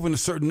blacks move into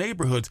certain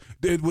neighborhoods.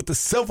 With the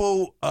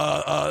civil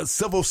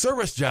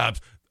service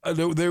jobs,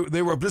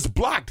 they were just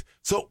blocked.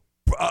 So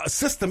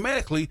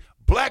systematically,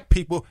 black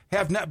people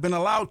have not been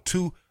allowed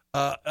to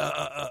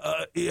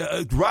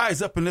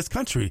rise up in this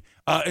country.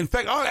 In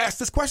fact, I'll ask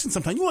this question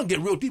sometime. You want to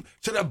get real deep.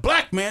 Should a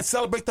black man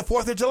celebrate the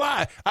 4th of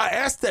July? I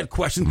asked that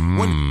question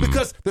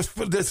because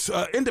this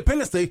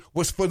Independence Day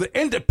was for the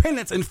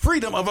independence and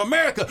freedom of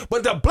America,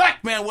 but the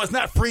black man was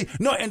not free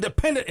nor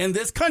independent in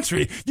this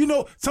country. We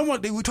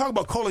talk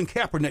about Colin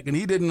Kaepernick, and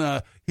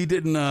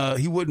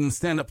he wouldn't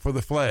stand up for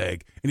the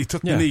flag, and he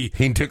took the knee.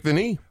 He took the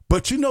knee.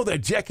 But you know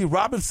that Jackie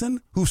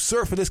Robinson, who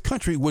served for this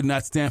country, would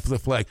not stand for the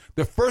flag.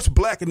 The first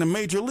black in the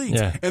major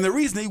leagues. Yeah. And the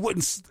reason he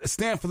wouldn't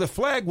stand for the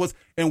flag was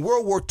in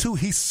World War II,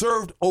 he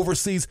served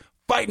overseas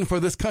fighting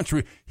for this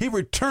country. He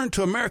returned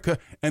to America,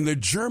 and the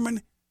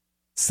German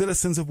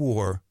prisoners of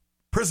war,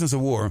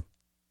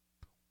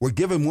 were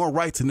given more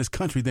rights in this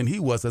country than he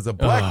was as a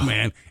black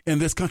man in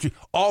this country,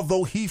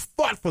 although he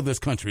fought for this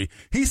country.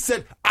 He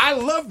said, I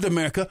loved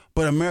America,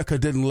 but America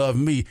didn't love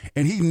me,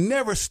 and he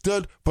never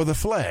stood for the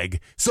flag.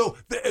 So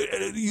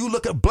you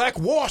look at Black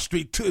Wall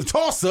Street,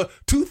 Tulsa,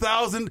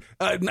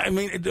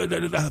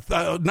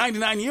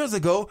 99 years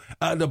ago,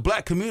 the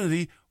black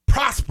community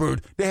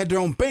prospered. They had their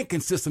own banking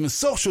system and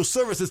social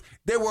services.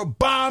 They were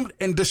bombed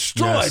and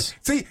destroyed. Yes.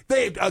 See,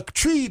 they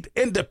achieved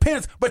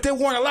independence, but they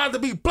weren't allowed to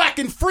be black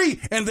and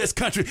free in this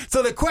country.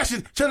 So the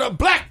question, should a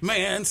black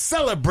man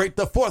celebrate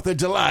the 4th of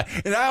July?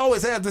 And I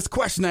always have this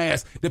question I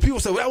ask. The people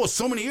say, well, that was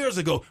so many years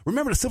ago.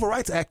 Remember, the Civil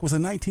Rights Act was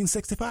in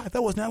 1965.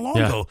 That wasn't that long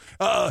ago.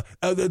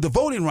 The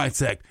Voting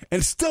Rights Act.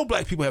 And still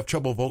black people have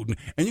trouble voting.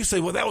 And you say,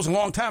 well, that was a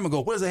long time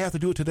ago. What does that have to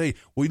do with today?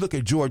 Well, you look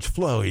at George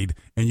Floyd,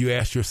 and you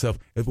ask yourself,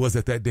 was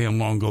it that damn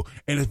long ago?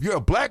 And if you're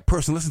a black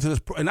person, listen to this,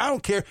 and I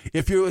don't care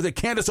if you're the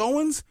Candace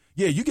Owens,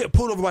 you get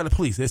pulled over by the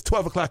police. It's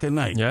 12 o'clock at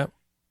night. Yeah.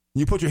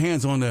 You put your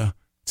hands on the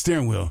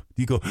steering wheel.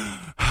 You go,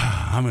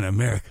 I'm in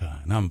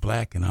America, and I'm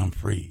black, and I'm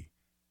free.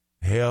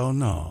 Hell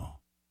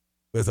no.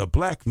 As a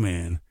black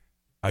man,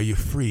 are you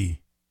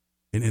free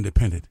and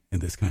independent in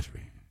this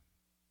country?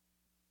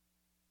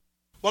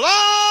 Well, all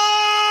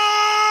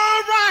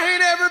right,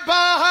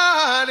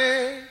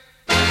 everybody,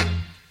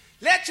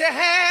 let your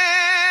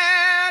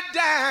hair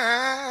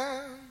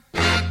down.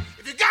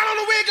 If you got on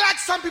a wig like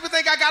some people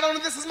think I got on,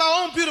 this is my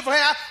own beautiful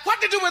hair.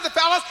 What to do with it,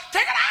 fellas?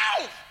 Take it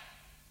out!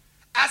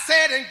 I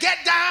said, and get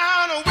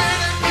down with it.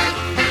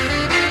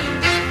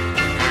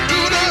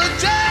 Do the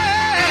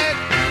jag.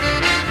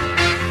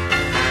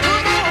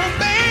 Come on,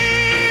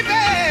 baby.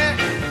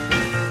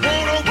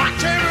 Wanna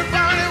watch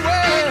everybody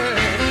work.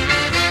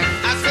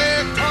 I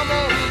said, come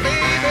on,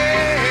 baby.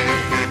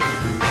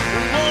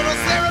 Wanna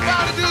see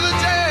everybody do the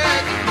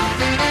jag.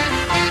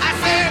 I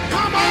said,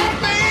 come on,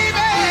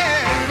 baby.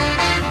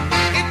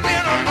 It's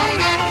been a long,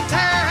 long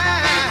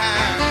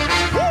time.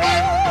 Woo,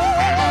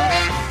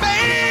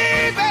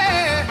 baby.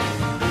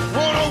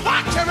 Wanna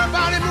watch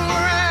everybody move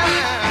around.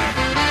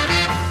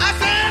 I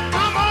said,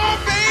 come on,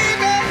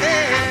 baby.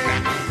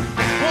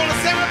 Wanna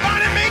see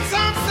everybody make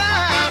some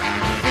sound.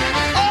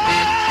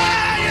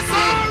 Oh, it's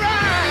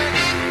alright.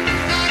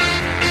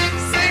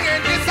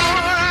 Singing, it's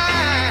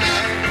alright.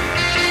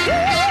 Woo,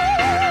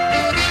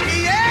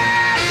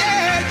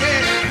 yeah.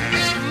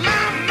 My.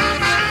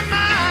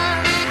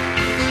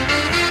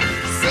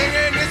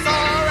 Singing, it's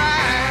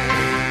alright.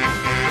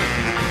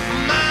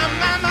 My,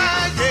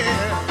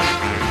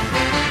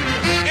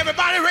 yeah.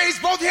 Everybody raise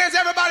both hands,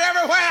 everybody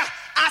everywhere.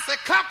 I said,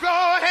 clap your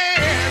hands.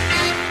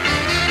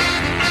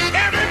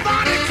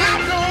 Everybody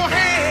clap your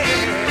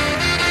hands.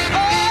 Oh,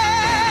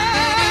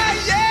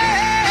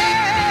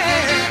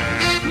 yeah.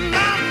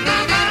 My.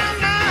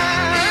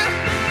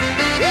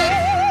 Woo,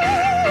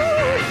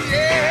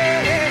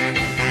 yeah.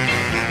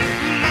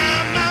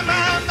 My.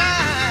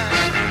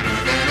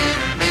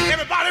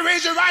 Everybody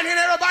raise your right hand,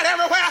 everybody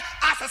everywhere.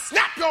 I said,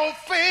 snap your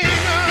fingers.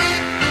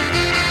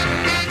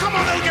 Come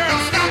on, little girl,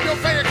 snap your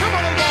finger. Come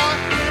on, little boy.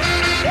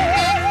 Woo,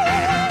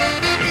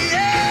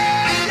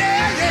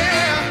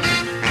 yeah.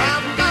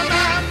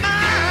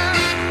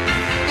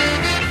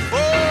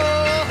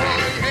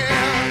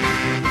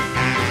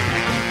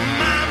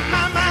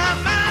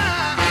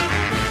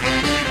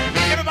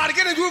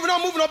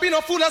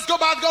 no fool. Let's go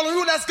by the golden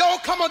rule. Let's go.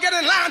 Come on, get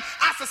in line.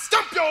 I said,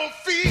 stump your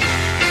feet.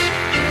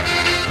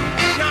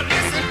 Now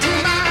listen to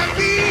my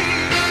beat.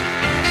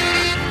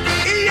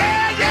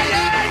 Yeah, yeah,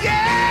 yeah,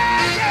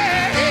 yeah,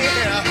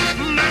 yeah.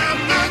 My,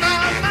 my,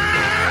 my, my.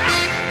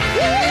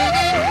 Woo,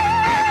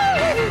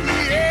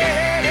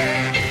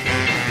 yeah.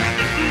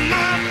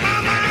 My,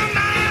 my, my,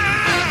 my.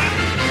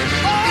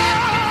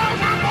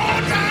 Oh, one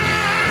more time.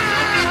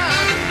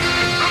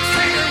 I'm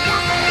singing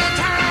one more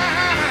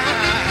time.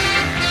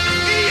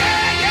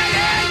 Yeah, yeah,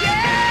 yeah,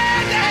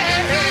 yeah,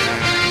 yeah.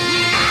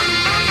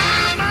 My,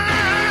 my, my, my.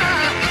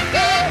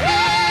 Woo,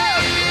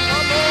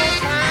 one more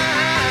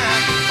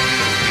time.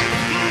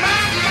 My,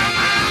 my, my,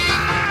 my.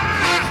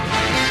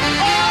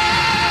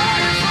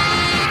 Oh, it's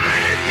all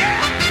right,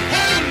 yeah.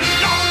 Oh,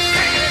 Lord,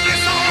 baby,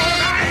 it's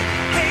all right.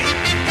 Hey,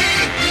 hey,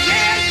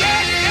 yeah,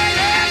 yeah,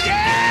 yeah, yeah,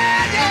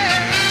 yeah,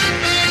 yeah.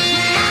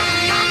 My,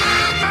 my,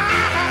 my, my.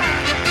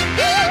 Woo,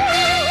 yeah.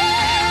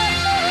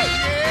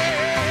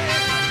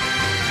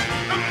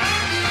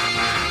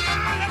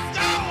 Let's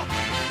go. Oh, it's all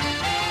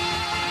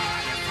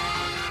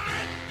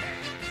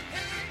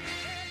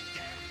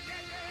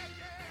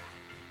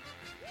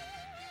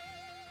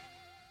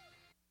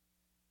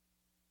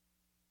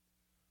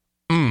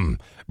right.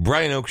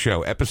 Brian Oak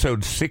Show,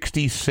 episode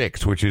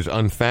 66, which is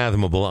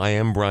Unfathomable. I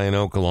am Brian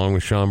Oak, along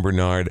with Sean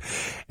Bernard,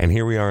 and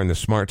here we are in the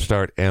Smart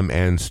Start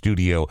MN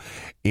studio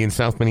in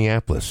South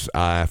Minneapolis,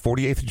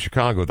 48th in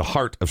Chicago, the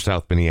heart of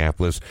South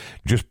Minneapolis,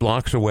 just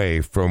blocks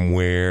away from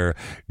where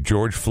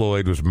George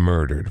Floyd was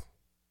murdered.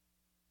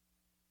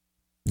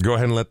 Go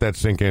ahead and let that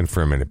sink in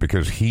for a minute,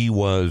 because he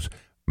was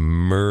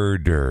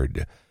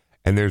murdered.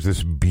 And there's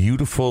this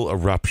beautiful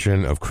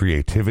eruption of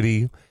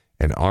creativity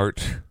and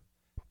art.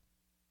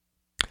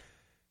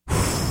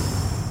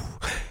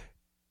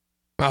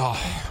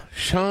 Oh,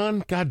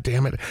 Sean, God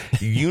damn it.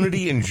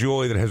 Unity and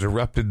joy that has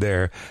erupted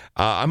there.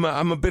 I'm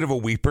a bit of a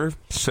weeper,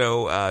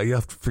 so you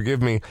have to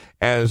forgive me,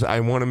 as I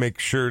want to make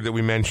sure that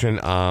we mention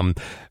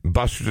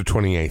Buster's the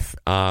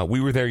 28th.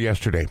 We were there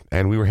yesterday,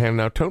 and we were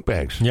handing out tote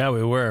bags. Yeah,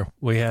 we were.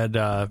 We had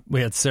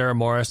Sarah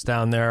Morris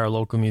down there, our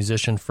local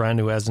musician friend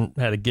who hasn't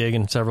had a gig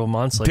in several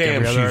months. Like Damn,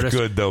 every other she's artist.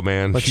 good though,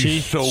 man. But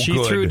she's so she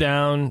good.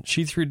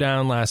 She threw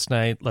down last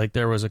night like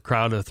there was a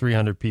crowd of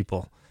 300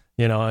 people.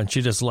 You know, and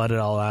she just let it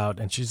all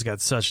out, and she's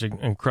got such an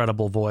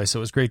incredible voice. It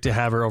was great to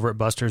have her over at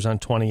Buster's on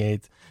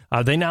 28th.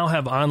 They now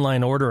have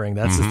online ordering.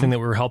 That's the thing that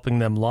we're helping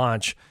them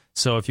launch.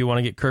 So if you want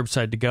to get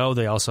curbside to go,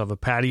 they also have a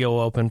patio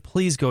open.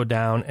 Please go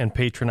down and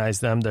patronize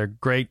them. They're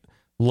great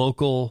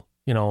local,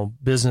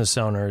 business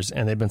owners,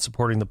 and they've been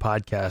supporting the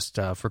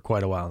podcast for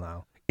quite a while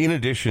now. In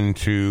addition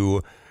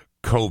to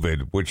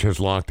COVID, which has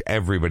locked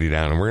everybody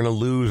down, and we're going to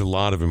lose a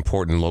lot of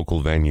important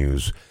local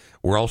venues.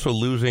 We're also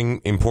losing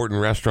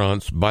important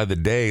restaurants by the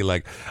day.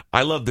 Like,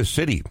 I love the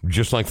city,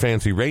 just like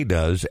Fancy Ray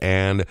does,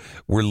 and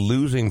we're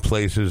losing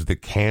places that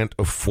can't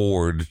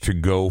afford to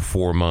go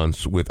 4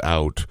 months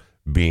without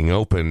being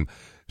open.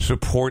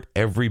 Support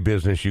every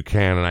business you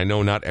can, and I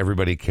know not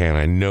everybody can.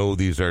 I know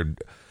these are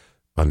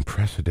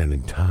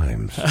unprecedented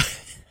times.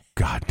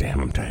 God damn,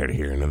 I'm tired of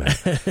hearing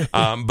that.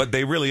 But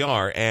they really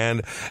are.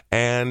 And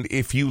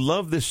if you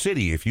love this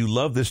city, if you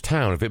love this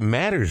town, if it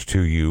matters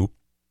to you,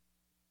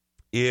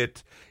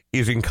 it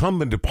is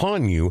incumbent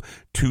upon you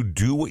to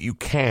do what you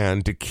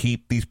can to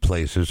keep these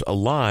places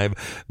alive.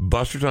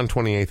 Buster's on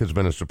 28th has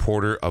been a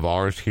supporter of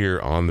ours here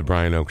on the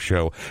Brian Oak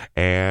Show,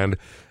 and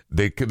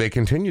they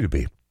continue to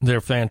be. They're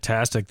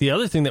fantastic. The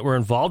other thing that we're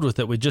involved with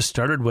that we just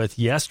started with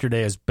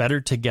yesterday is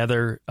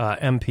BetterTogether,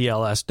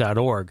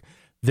 MPLS.org.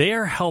 They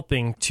are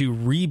helping to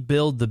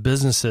rebuild the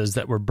businesses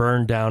that were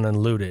burned down and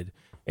looted.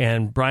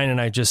 And Brian and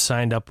I just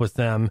signed up with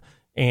them,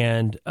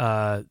 and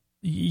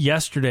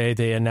yesterday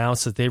they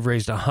announced that they've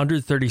raised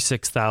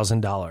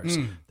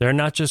 $136,000. They're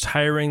not just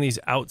hiring these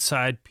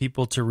outside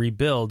people to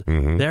rebuild.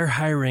 They're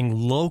hiring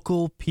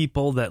local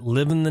people that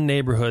live in the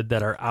neighborhood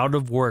that are out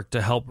of work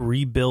to help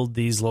rebuild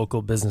these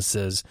local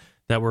businesses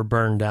that were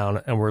burned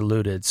down and were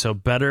looted. So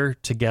Better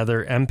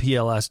Together,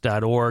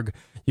 MPLS.org.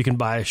 You can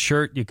buy a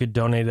shirt. You could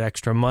donate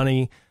extra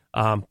money.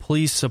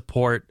 Please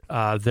support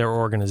their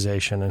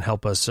organization and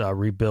help us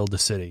rebuild the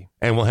city.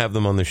 And we'll have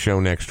them on the show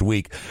next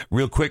week.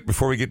 Real quick,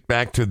 before we get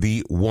back to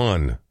the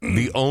one,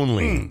 the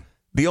only,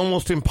 the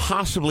almost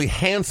impossibly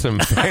handsome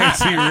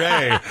Fancy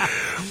Ray.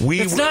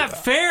 It's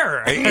not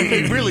fair.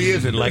 It really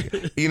isn't. Like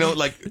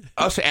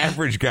us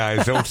average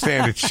guys don't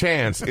stand a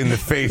chance in the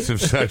face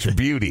of such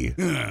beauty.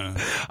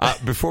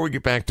 Before we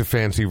get back to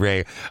Fancy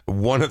Ray,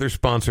 one other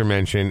sponsor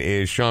mention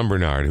is Sean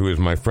Bernard, who is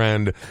my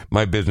friend,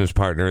 my business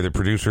partner, the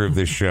producer of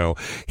this show.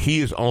 He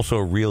is also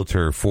a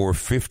realtor for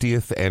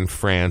 50th and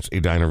France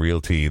Edina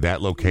Realty,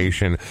 that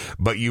location.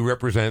 But you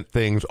represent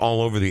things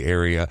all over the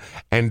area.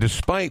 And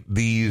despite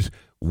these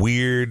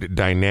weird,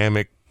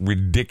 dynamic,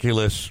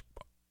 ridiculous,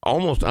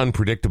 almost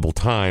unpredictable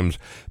times,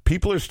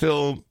 people are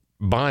still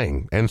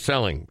buying and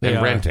selling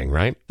and renting,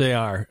 right? They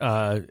are.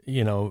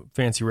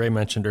 Fancy Ray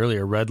mentioned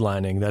earlier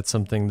redlining. That's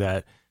something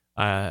that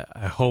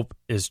I hope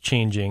is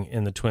changing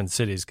in the Twin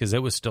Cities, because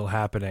it was still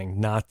happening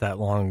not that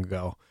long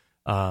ago.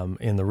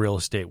 in the real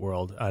estate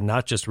world,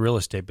 not just real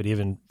estate, but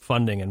even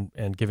funding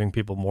and giving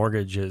people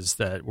mortgages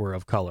that were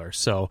of color.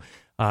 So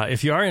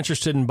if you are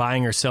interested in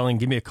buying or selling,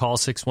 give me a call,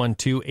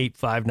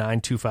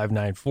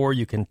 612-859-2594.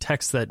 You can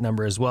text that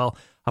number as well.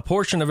 A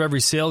portion of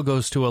every sale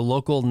goes to a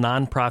local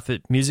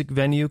nonprofit music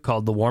venue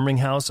called The Warming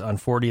House on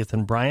 40th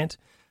and Bryant.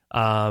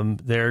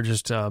 They're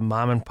just a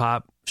mom and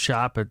pop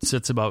shop. It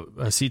seats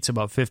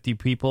about 50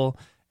 people,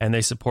 and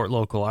they support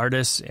local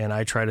artists, and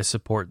I try to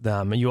support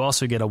them. And you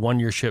also get a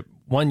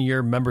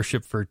one-year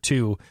membership for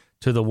 2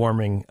 to The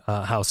Warming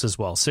House as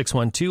well,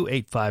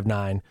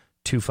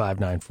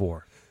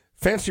 612-859-2594.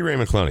 Fancy Ray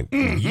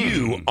McCloney,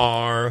 you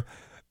are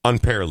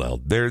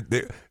unparalleled.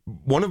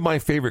 One of my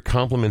favorite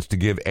compliments to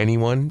give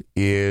anyone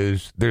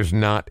is there's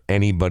not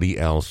anybody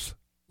else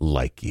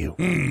like you.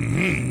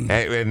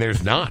 And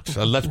there's not.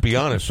 Let's be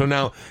honest. So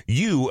now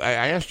I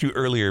asked you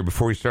earlier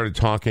before we started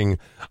talking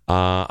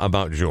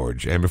about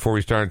George and before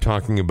we started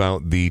talking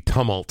about the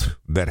tumult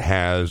that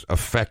has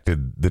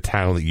affected the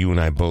town that you and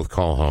I both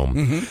call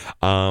home.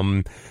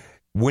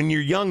 When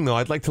you're young, though,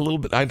 I'd like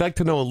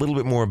to know a little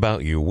bit more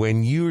about you.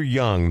 When you're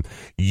young,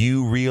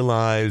 you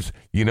realize,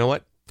 you know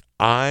what?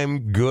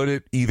 I'm good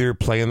at either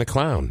playing the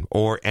clown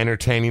or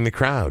entertaining the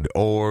crowd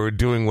or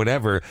doing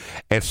whatever.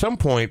 At some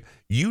point,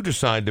 you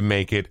decide to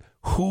make it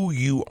who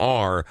you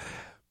are.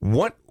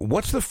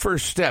 What's the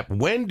first step?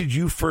 When did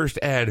you first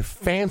add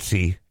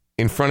fancy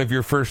in front of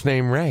your first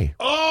name, Ray?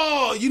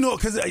 Oh,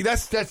 because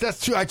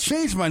that's true. I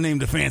changed my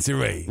name to Fancy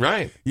Ray.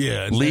 Right.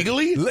 Yeah.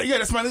 Legally? Yeah,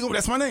 that's my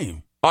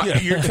name. Yeah.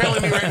 You're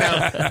telling me right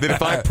now that if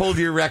I pulled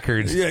your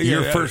records,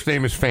 your first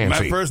name is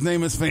Fancy. My first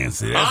name is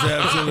Fancy. That's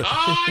absolutely.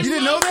 You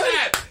didn't know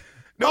that?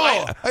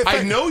 No,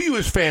 I know you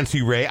as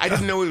Fancy Ray. I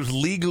didn't know it was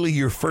legally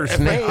your first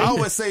name. I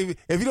always say,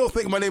 if you don't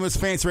think my name is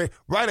Fancy Ray,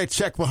 write a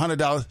check for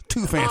 $100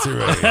 to Fancy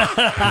Ray.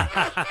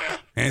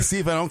 And see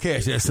if I don't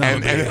cash that son.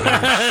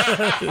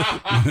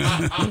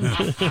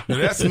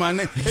 That's my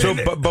name. So,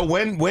 but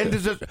when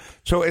does it?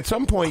 So, at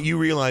some point, you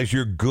realize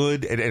you're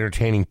good at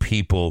entertaining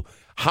people.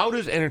 How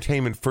does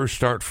entertainment first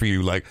start for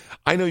you? Like,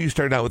 I know you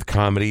started out with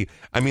comedy.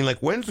 I mean, like,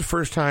 when's the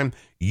first time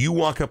you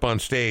walk up on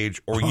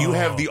stage or you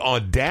have the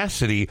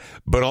audacity,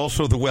 but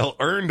also the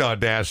well-earned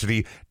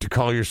audacity to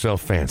call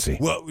yourself fancy?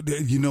 Well,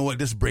 you know what?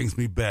 This brings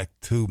me back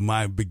to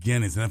my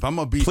beginnings. And if I'm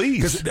going to be...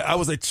 Please. Because I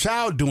was a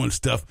child doing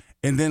stuff,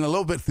 and then a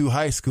little bit through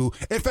high school.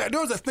 In fact,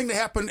 there was a thing that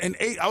happened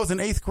I was in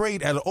 8th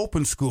grade at an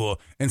open school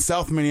in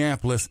South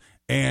Minneapolis,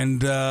 and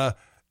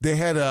they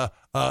had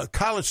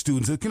college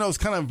students. It was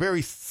kind of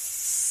very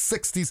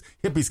 60s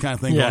hippies kind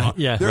of thing going on.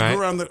 Yeah, they're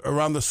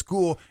around the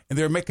school, and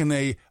they're making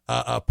a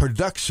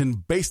production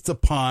based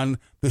upon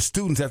the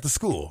students at the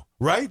school,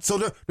 right? So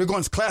they're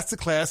going class to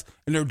class,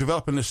 and they're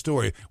developing the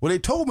story. Well, they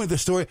told me the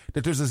story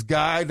that there's this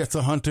guy that's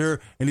a hunter,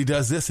 and he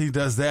does this, he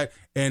does that,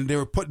 and they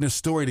were putting this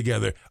story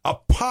together.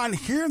 Upon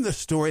hearing the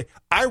story,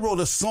 I wrote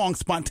a song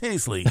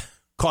spontaneously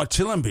called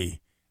Chillimby.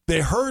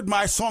 They heard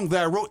my song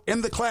that I wrote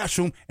in the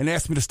classroom and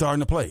asked me to star in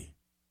the play.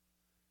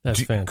 That's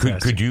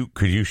fantastic.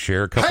 Could you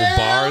share a couple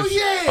bars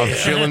of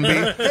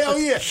Chillimby? Hell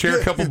yeah.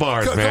 Share a couple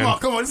bars, man.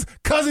 Come on. This is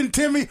Cousin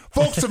Timmy,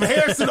 folks from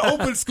Harrison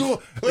Open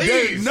School.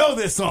 They know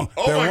this song.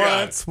 Oh, my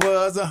God. Once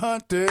was a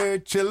hunter,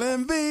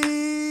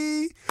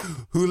 Chillimby,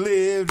 who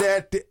lived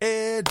at the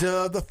edge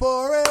of the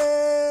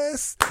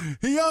forest.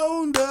 He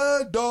owned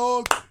a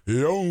dog,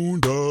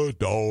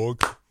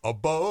 a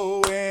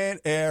bow and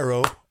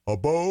arrow,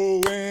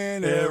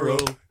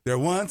 There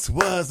once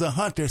was a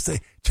hunter, say,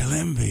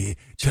 Chillimby.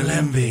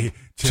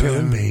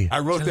 I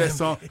wrote that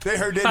song. They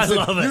heard that and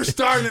said, you're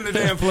starring in the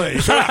damn play.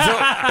 So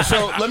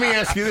let me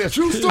ask you this.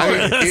 True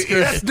story.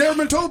 That's never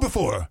been told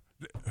before.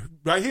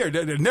 Right here.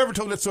 They've never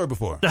told that story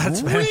before.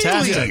 That's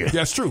fantastic. Really?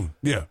 That's true.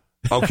 Yeah.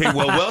 Okay,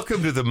 well,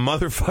 welcome to the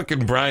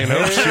motherfucking Brian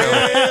O. Show.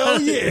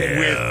 Hell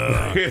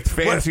yeah. With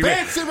Fancy Ray.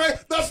 Fancy Ray,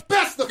 the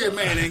best looking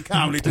man in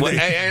comedy today. Well,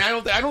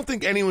 and I don't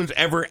think anyone's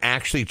ever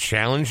actually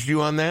challenged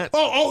you on that.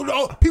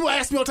 Oh, people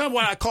ask me all the time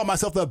why I call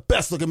myself the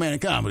best looking man in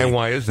comedy. And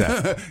why is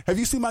that? Have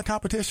you seen my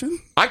competition?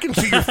 I can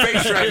see your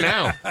face right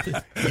now.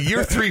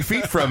 You're 3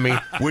 feet from me,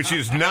 which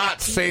is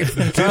not safe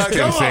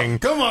distancing.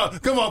 Come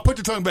on. Put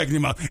your tongue back in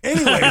your mouth.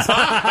 Anyways.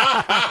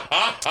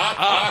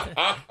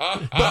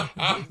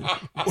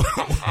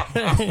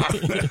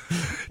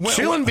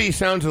 Chillimby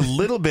sounds a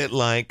little bit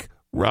like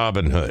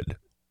Robin Hood.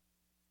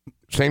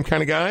 Same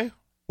kind of guy?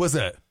 What's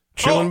that?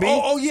 Chillimby?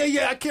 Oh,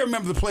 yeah. I can't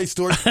remember the play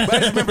story, but I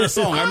just remember the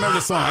song. I remember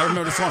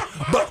the song.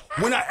 But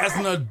as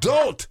an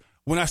adult,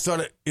 when I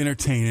started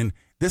entertaining,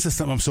 this is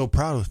something I'm so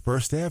proud of.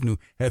 First Avenue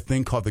had a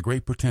thing called The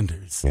Great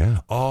Pretenders. Yeah.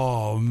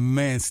 Oh,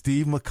 man.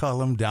 Steve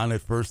McCullum down at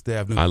First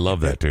Avenue. I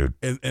love that dude.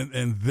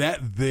 And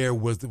that there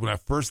was when I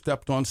first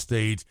stepped on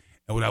stage.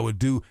 And what I would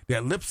do,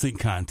 that lip sync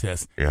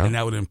contest, and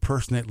I would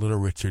impersonate Little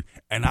Richard.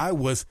 And I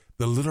was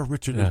the Little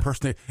Richard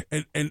impersonator.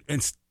 And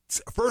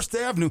First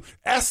Avenue,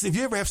 asked if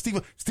you ever have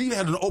Steve. Steve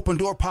had an open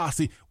door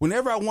posse.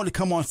 Whenever I wanted to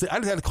come on stage, I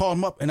just had to call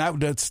him up, and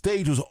the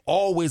stage was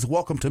always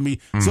welcome to me.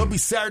 So it'd be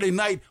Saturday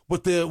night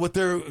with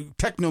their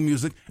techno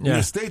music, and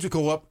the stage would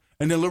go up,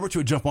 and then Little Richard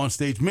would jump on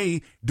stage,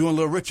 me doing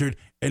Little Richard,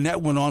 and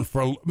that went on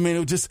for, it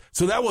was just,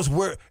 so that was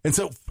where, and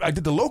so I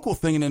did the local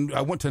thing, and then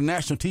I went to a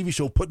national TV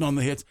show, Putting on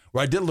the Hits,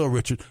 where I did Little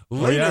Richard.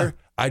 Later,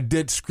 I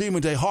did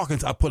Screaming Jay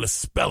Hawkins, I Put a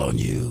Spell on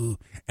You,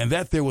 and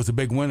that there was a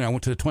big winner. I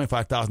went to the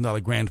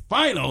 $25,000 grand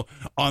final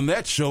on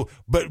that show,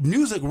 but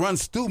music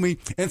runs through me,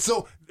 and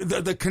so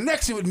the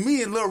connection with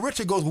me and Little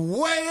Richard goes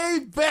way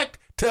back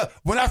to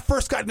when I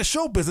first got in the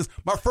show business.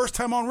 My first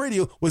time on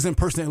radio was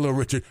impersonating Little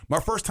Richard. My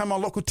first time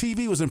on local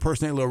TV was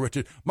impersonating Little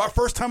Richard. My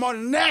first time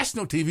on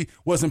national TV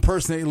was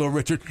impersonating Little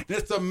Richard. And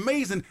it's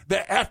amazing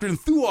that after and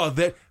through all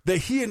that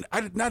he and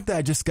I, not that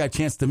I just got a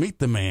chance to meet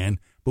the man,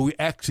 but we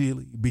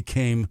actually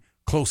became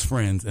close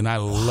friends. And I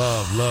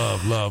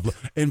love.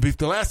 And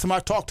the last time I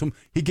talked to him,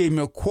 he gave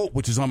me a quote,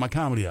 which is on my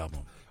comedy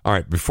album. All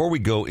right, before we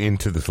go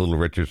into this Little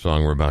Richard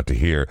song we're about to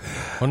hear.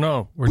 Oh,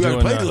 no. We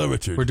doing Little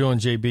Richard. We're doing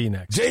JB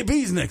next.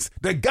 JB's next.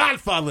 The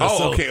Godfather.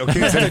 Oh, okay.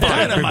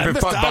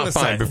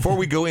 Fine. Before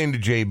we go into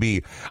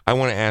JB, I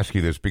want to ask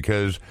you this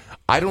because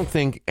I don't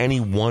think any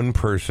one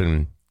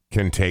person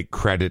can take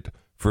credit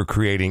for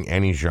creating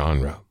any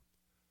genre.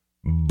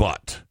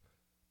 But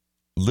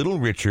Little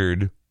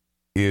Richard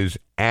is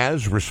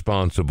as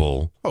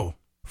responsible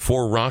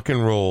for rock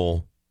and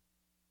roll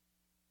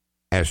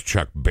as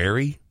Chuck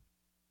Berry,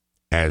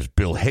 as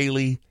Bill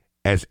Haley,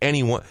 as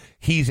anyone.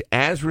 He's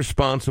as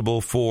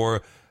responsible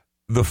for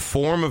the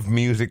form of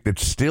music that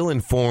still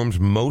informs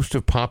most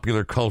of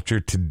popular culture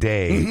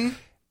today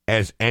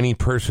as any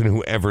person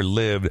who ever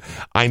lived.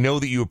 I know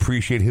that you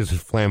appreciate his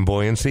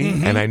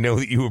flamboyancy, and I know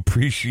that you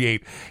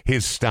appreciate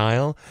his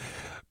style,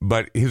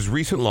 but his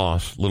recent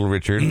loss, Little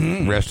Richard,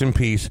 rest in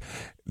peace,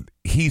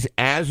 he's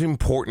as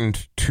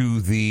important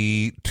to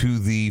the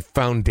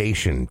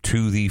foundation,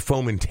 to the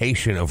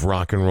fomentation of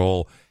rock and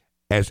roll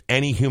as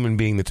any human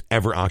being that's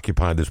ever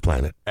occupied this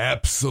planet.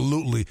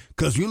 Absolutely.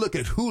 Because you look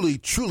at Hooley,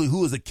 truly,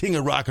 who is the king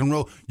of rock and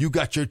roll. You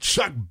got your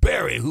Chuck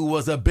Berry, who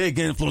was a big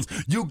influence.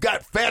 You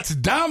got Fats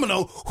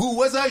Domino, who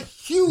was a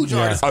huge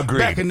artist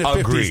back in the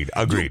 50s.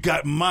 Agreed. You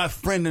got my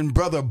friend and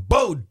brother,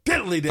 Bo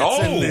Diddley,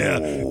 that's in there.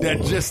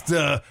 That just,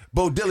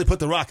 Bo Diddley put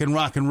the rock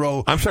and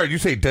roll. I'm sorry, did you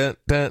say dun,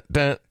 dun,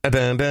 dun,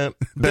 dun, dun,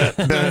 dun, dun,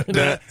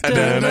 dun,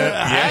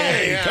 dun.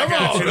 Hey, come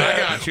on. I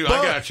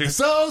got you.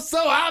 So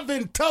I've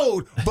been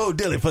told Bo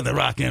Diddley put the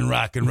rock and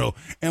roll.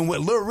 And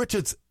what Little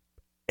Richard's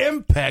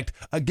impact,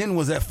 again,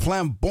 was that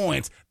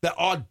flamboyance, the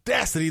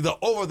audacity, the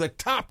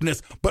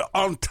over-the-topness. But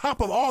on top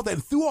of all that,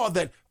 through all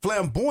that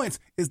flamboyance,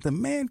 is the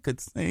man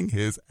could sing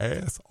his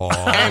ass off.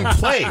 And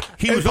play.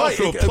 He was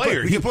also a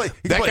player. He could play.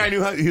 That guy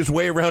knew his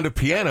way around a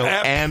piano,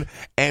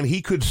 and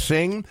he could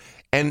sing.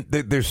 And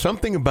there's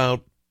something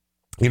about,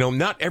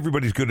 not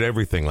everybody's good at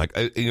everything. Like,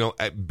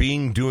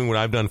 doing what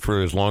I've done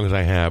for as long as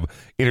I have,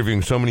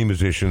 interviewing so many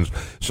musicians,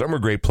 some are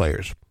great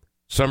players.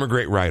 Some are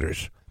great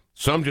writers.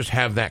 Some just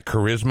have that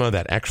charisma,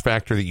 that X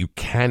factor that you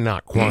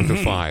cannot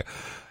quantify.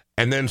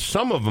 And then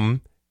some of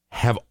them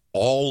have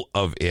all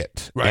of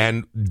it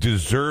and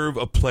deserve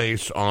a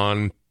place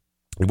on,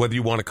 whether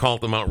you want to call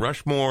it the Mount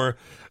Rushmore,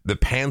 the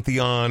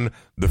Pantheon,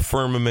 the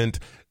firmament.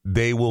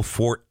 They will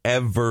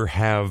forever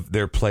have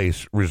their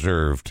place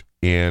reserved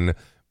in,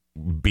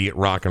 be it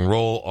rock and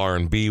roll,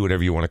 R&B,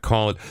 whatever you want to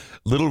call it.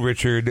 Little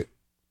Richard,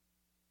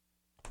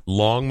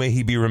 long may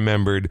he be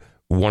remembered,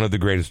 one of the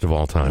greatest of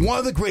all time. One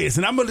of the greatest.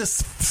 And I'm going to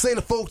say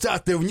to folks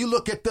out there, when you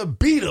look at the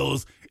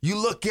Beatles, you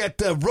look at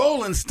the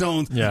Rolling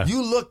Stones,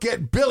 you look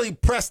at Billy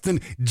Preston,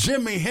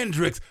 Jimi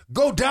Hendrix,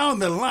 go down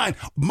the line,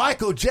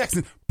 Michael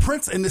Jackson,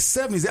 Prince in the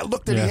 70s, that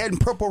look that he had in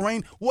Purple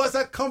Rain was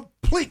a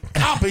complete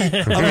copy of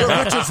Little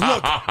Richard's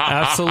look.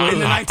 Absolutely. In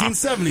the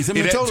 1970s. I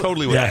mean,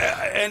 totally was.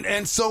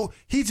 And so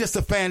he's just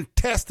a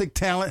fantastic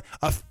talent,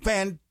 a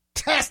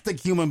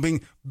fantastic human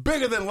being,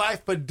 bigger than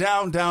life, but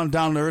down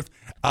to earth.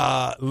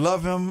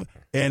 Love him.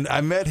 And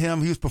I met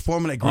him. He was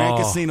performing at Grand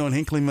Casino in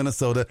Hinckley,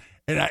 Minnesota.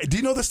 And do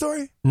you know the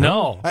story?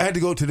 No. I had to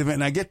go to the event,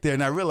 and I get there,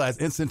 and I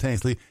realized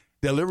instantaneously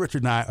that Little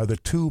Richard and I are the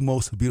two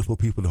most beautiful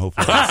people in the whole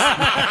place.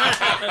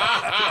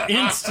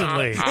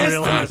 Instantly.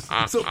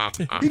 So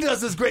he does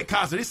this great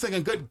concert. He's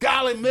singing Good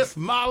Golly, Miss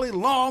Molly,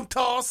 Long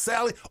Tall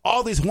Sally,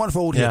 all these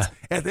wonderful old hits.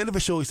 At the end of the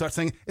show, he starts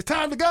singing, "It's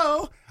time to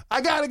go.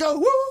 I got to go.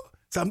 Woo!"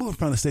 So I move in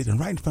front of the stage and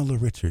right in front of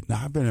Little Richard.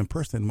 Now, I've been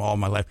impersonating him all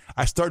my life.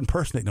 I start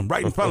impersonating him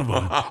right in front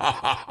of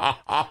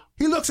him.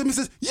 He looks at me and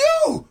says,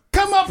 "You,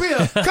 come up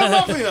here. Come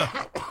up here."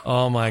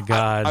 Oh, my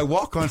God. I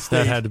walk on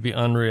stage. That had to be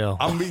unreal.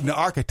 I'm meeting the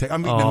architect.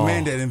 I'm meeting the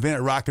man that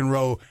invented rock and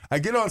roll. I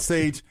get on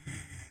stage,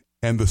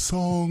 and the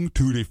song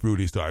Tutti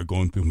Frutti started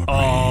going through my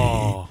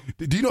brain.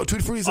 Do you know what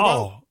Tutti Frutti is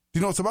about? Do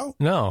you know what it's about?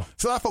 No.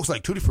 So a lot of folks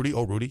like Tutti Frutti,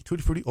 oh Rudy,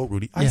 Tutti Frutti, oh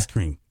Rudy, ice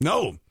cream.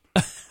 No.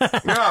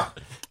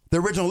 The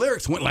original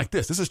lyrics went like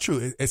this. This is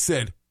true. It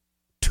said,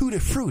 "Tutti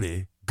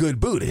Frutti, good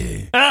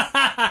booty.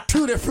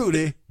 Tutti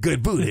Frutti,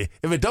 good booty.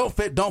 If it don't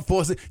fit, don't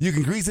force it. You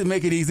can grease it,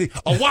 make it easy.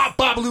 A wop,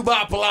 bop, loo,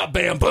 bop, bop,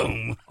 bam,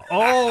 boom."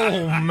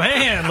 Oh,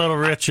 man, Little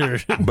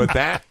Richard. But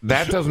that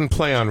doesn't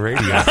play on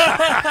radio.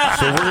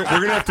 So we're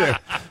going to have to,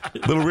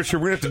 Little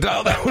Richard, we're going to have to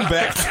dial that one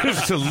back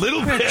just a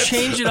little bit.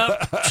 Change it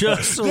up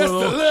just a a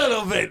little.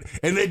 little bit.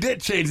 And they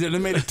did change it. They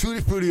made it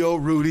Tutti Frutti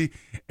Old Rudy,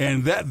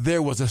 and that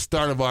there was the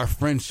start of our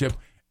friendship.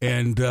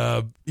 And,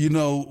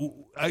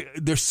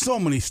 there's so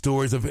many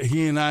stories of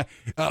he and I.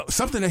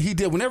 Something that he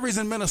did whenever he's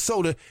in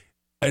Minnesota,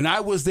 and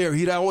I was there,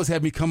 he'd always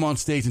have me come on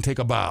stage and take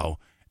a bow.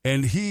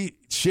 And he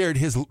shared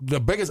the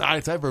biggest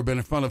audience I've ever been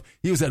in front of.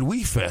 He was at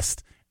We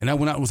Fest, and I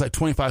went out, it was like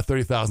 25,000,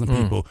 30,000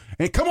 people.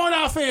 And come on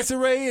out, Fancy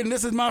Ray, and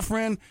this is my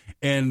friend.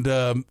 And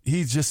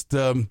he's just,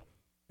 and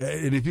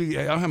if you,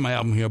 I don't have my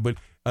album here, but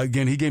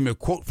again, he gave me a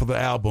quote for the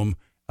album,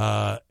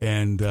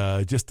 and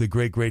just a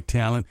great, great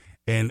talent.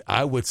 And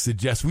I would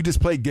suggest we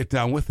just play Get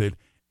Down With It.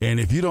 And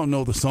if you don't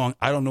know the song,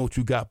 I don't know what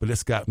you got, but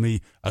it's got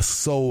me a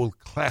soul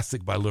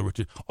classic by Little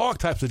Richard. All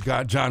types of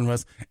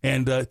genres,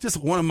 and just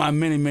one of my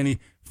many, many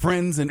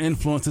friends and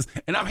influences.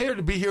 And I'm here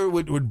to be here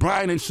with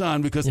Brian and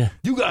Sean because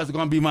you guys are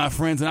going to be my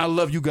friends, and I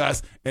love you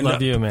guys. And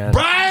love you, man.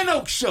 Brian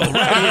Oak Show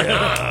right here.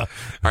 All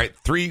right,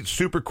 3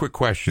 super quick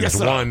questions. Yes,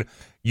 sir. 1,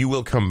 you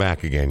will come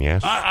back again,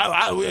 yes?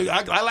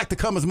 I like to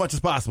come as much as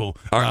possible.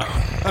 All right.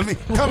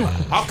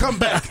 I'll come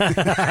back.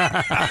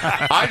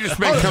 I just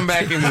meant come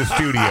back into the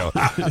studio.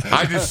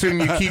 I just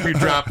assume you keep your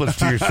droplets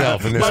to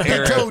yourself in this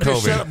era of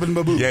COVID. Shut up in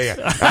my boots.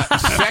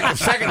 Yeah.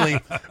 Secondly,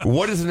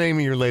 what is the name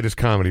of your latest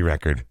comedy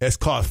record? It's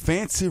called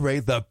Fancy Ray,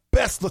 the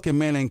best looking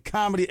man in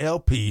comedy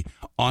LP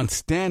on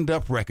Stand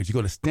Up Records. You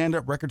go to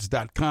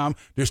standuprecords.com.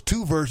 There's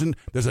 2 versions.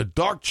 There's a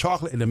dark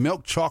chocolate and a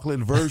milk chocolate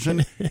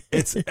version.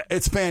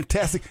 It's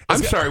fantastic.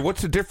 I'm sorry,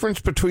 what's the difference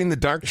between the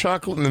dark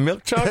chocolate and the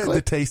milk chocolate?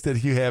 The taste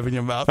that you have in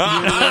your mouth.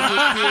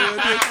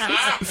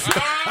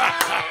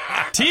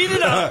 Teed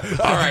it up.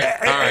 All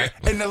right.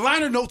 And the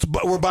liner notes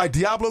were by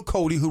Diablo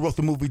Cody, who wrote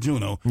the movie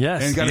Juno.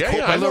 Yes. And got a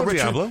quote by I know Little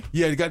Richard. Diablo.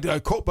 Yeah, you got a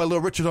quote by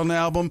Little Richard on the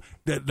album.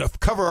 The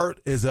cover art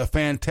is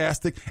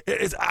fantastic.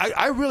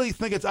 I really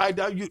think it's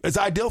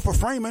ideal for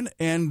framing.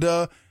 And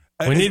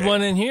we need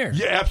one in here.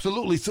 Yeah,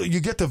 absolutely. So you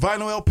get the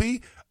vinyl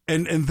LP.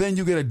 And then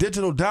you get a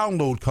digital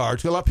download card.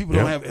 So a lot of people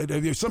don't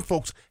have. Some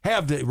folks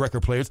have the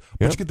record players,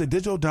 but you get the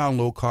digital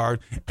download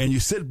card, and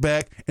you sit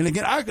back. And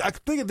again, I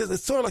think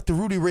it's sort of like the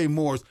Rudy Ray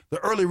Moores, the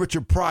early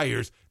Richard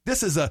Pryors.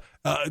 This is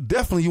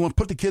definitely you want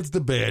to put the kids to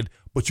bed,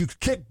 but you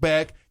kick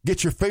back,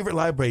 get your favorite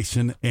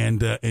libation,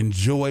 and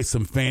enjoy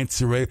some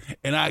Fancy Ray.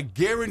 And I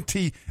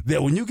guarantee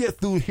that when you get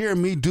through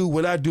hearing me do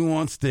what I do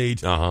on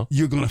stage,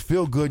 you're going to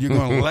feel good. You're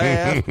going to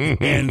laugh,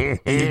 and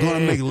you're going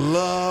to make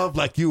love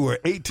like you were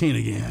 18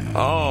 again.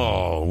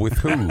 Oh, with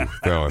who,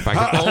 though? If I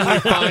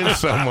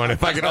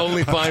could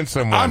only find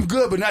someone. I'm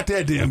good, but not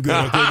that damn good.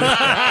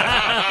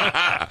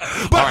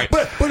 Okay?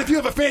 But if you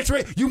have a Fancy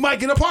Ray, you might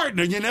get a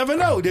partner. You never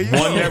know.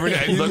 One never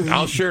knows. Look,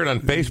 I'll share it on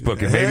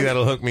Facebook, and maybe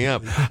that'll hook me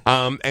up.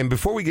 And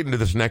before we get into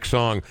this next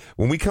song,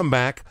 when we come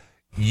back,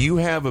 you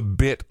have a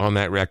bit on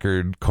that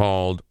record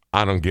called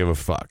I Don't Give a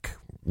Fuck.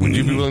 Would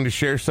you be willing to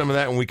share some of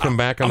that when we come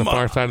back on the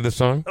far side of the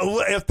song?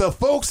 If the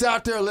folks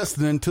out there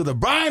listening to the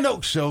Brian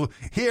Oak Show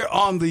here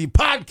on the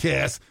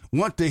podcast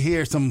want to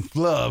hear some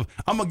love,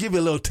 I'm going to give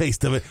you a little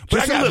taste of it. But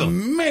Just I got a little.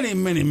 many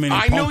poems.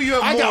 I know you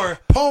have I more.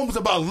 got poems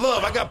about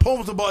love. I got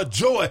poems about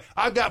joy.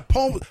 I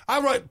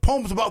write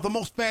poems about the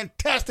most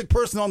fantastic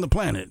person on the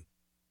planet.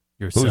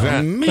 Who's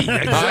that? Me.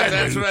 Exactly.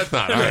 That's what I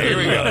thought. All right, here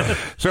we go.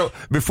 So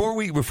before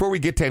we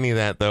get to any of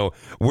that, though,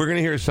 we're going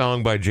to hear a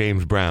song by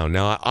James Brown.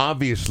 Now,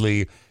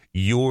 obviously,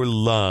 your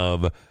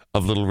love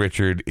of Little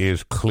Richard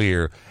is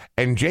clear.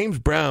 And James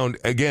Brown,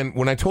 again,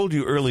 when I told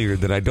you earlier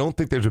that I don't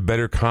think there's a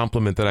better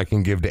compliment that I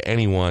can give to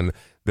anyone,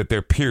 that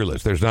they're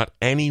peerless. There's not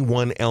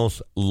anyone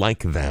else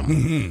like them.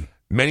 Mm-hmm.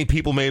 Many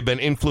people may have been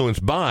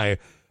influenced by,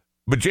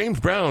 but James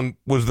Brown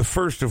was the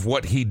first of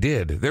what he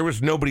did. There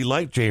was nobody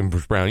like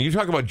James Brown. You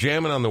talk about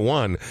jamming on the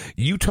one.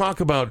 You talk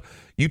about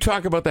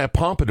that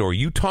pompadour.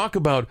 You talk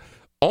about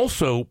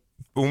also,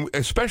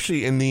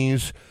 especially in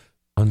these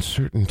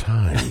uncertain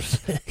times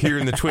here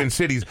in the Twin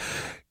Cities,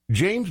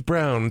 James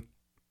Brown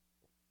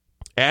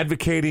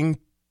advocating.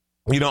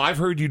 I've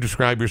heard you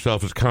describe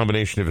yourself as a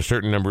combination of a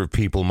certain number of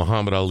people,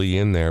 Muhammad Ali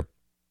in there.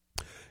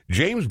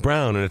 James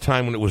Brown, in a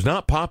time when it was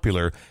not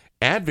popular,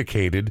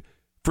 advocated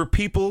for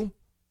people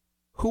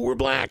who were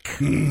black,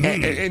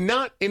 and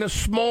not in a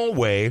small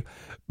way,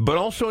 but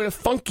also in a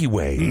funky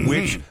way,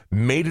 which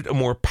made it a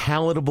more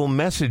palatable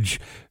message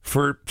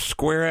for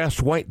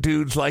square-ass white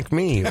dudes like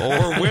me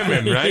or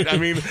women, right? I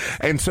mean,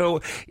 and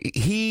so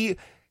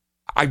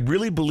I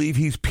really believe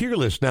he's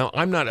peerless. Now,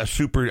 I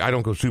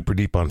don't go super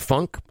deep on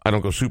funk. I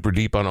don't go super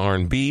deep on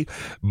R&B,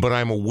 but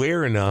I'm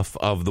aware enough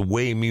of the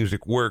way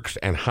music works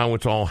and how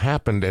it's all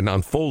happened and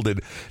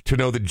unfolded to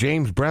know that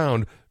James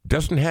Brown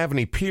doesn't have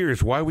any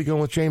peers. Why are we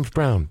going with James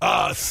Brown?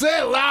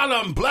 Say it loud,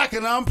 I'm black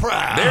and I'm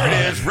proud. There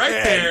it is, right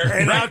there.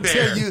 And I'll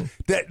tell you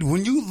that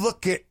when you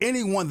look at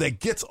anyone that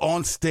gets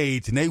on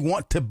stage and they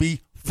want to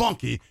be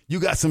funky, you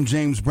got some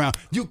James Brown.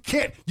 You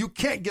can't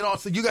get on.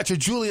 So you got your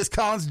Julius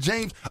Collins,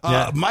 James,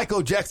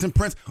 Michael Jackson,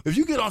 Prince. If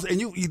you get on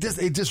and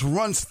it just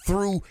runs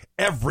through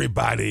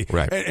everybody.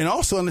 Right. And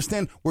also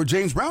understand where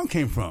James Brown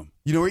came from.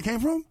 You know where he came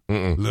from?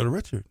 Little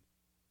Richard.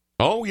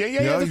 Oh,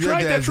 yeah.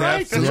 That's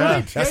right.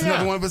 That's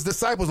another one of his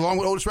disciples, along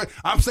with Otis Redding.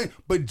 I'm saying,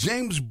 but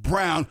James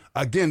Brown,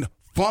 again,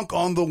 funk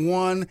on the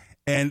one,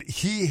 and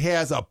he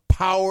has a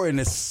power in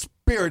his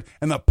spirit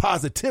and the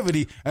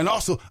positivity, and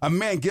also a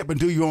man, get up and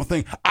do your own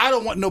thing. I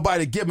don't want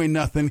nobody to give me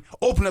nothing.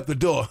 Open up the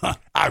door.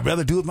 I'd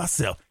rather do it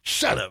myself.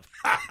 Shut up.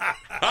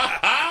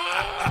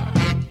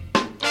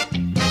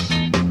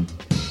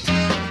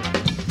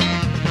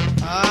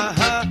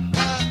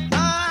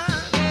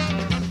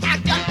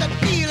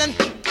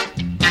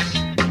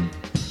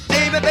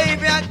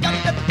 Baby, I got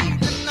the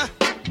feeling.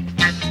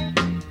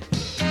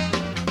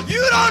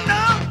 You don't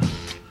know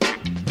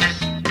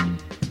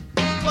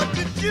what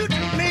you do to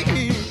me.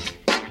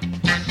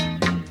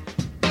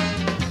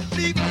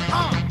 Leave my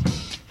heart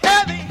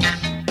heavy,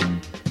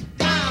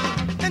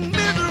 down in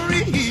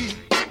misery.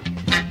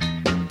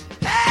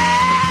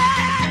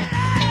 Hey,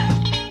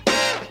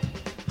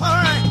 all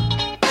right.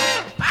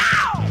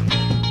 Ow!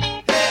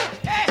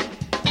 Hey,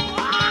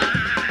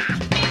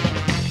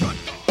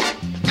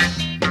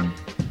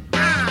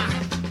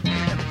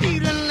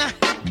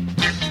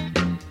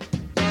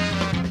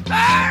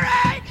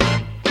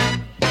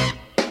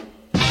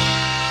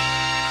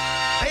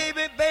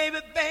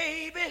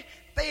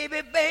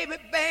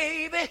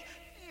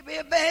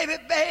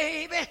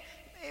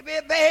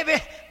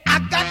 baby, I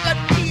got that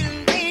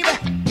feeling, baby.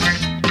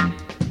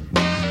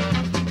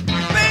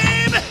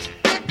 Baby,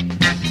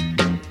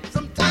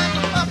 sometimes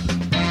I'm up,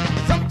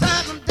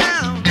 sometimes I'm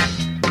down.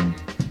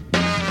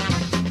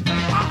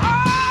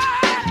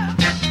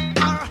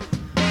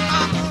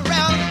 I'm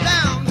around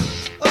down,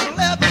 a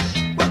level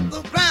with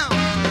the ground.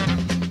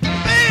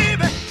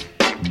 Baby,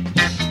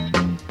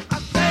 I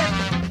said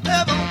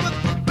level with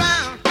the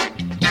ground.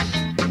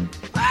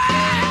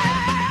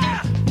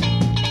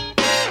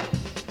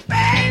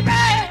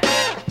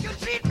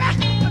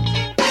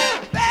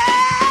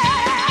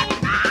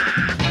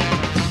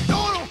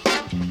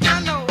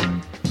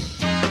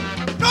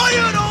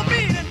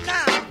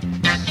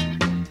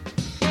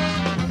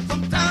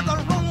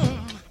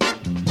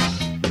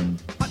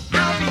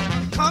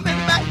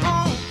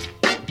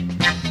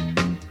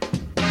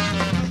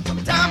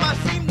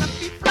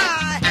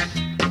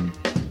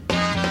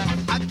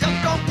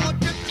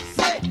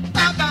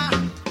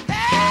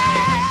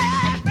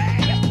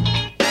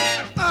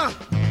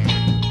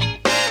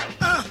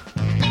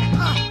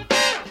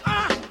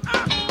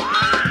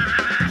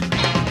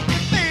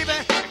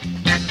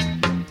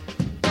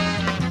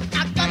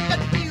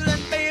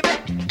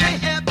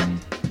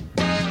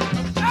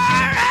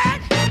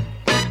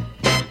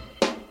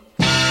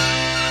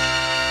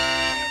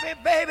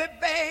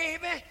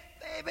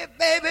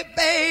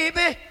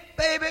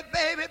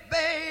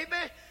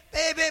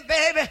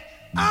 Baby,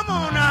 I'm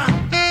on now.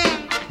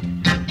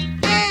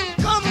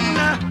 Come on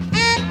now.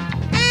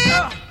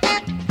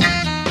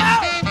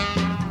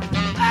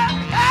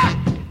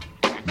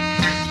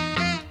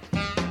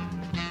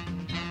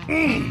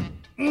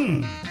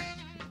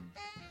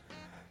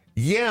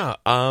 Yeah.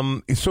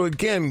 So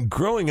again,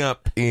 growing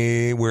up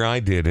where I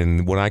did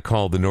in what I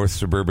call the North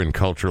Suburban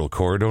Cultural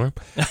Corridor,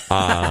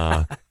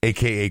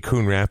 a.k.a.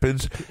 Coon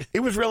Rapids, it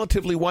was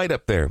relatively white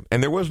up there,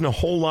 and there wasn't a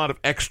whole lot of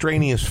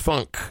extraneous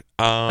funk.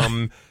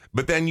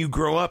 But then you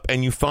grow up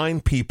and you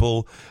find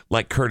people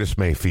like Curtis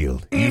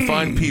Mayfield. You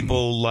find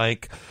people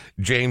like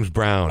James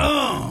Brown.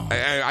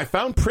 I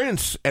found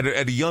Prince at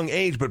a young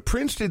age, but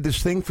Prince did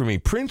this thing for me.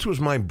 Prince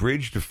was my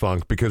bridge to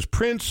funk because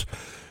Prince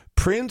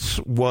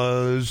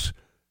was...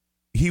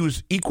 He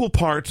was equal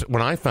parts,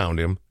 when I found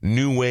him,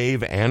 new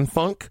wave and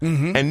funk.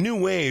 And new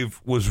wave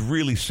was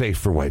really safe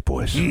for white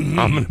boys. I'm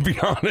going to be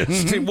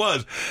honest. It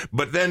was.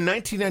 But then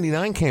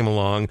 1999 came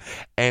along,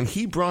 and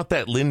he brought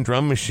that Lynn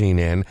drum machine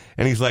in,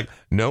 and he's like,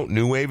 no,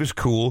 new wave is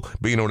cool,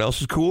 but you know what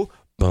else is cool?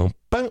 And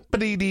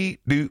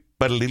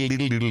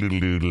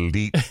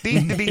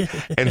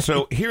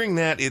so hearing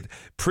that,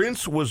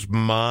 Prince was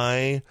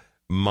my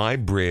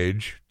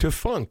bridge to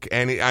funk.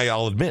 And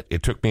I'll admit,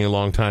 it took me a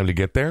long time to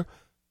get there.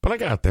 But I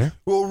got there.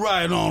 Well,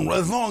 right on.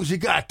 As long as you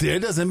got there,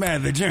 it doesn't matter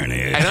the journey.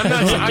 And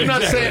I'm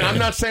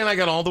not saying I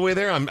got all the way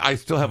there. I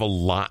still have a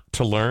lot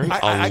to learn.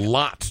 A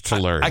lot to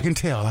learn. I can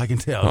tell. Oh,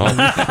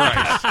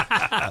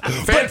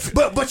 Christ.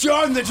 But you're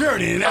on the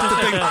journey, and that's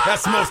the thing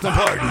that's most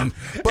important.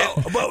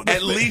 But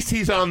at least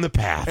he's on the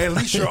path. At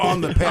least you're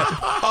on the path.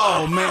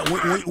 Oh man,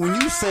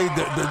 when you say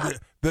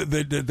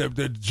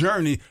the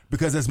journey,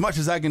 because as much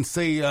as I can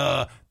say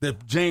the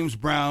James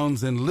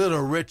Browns and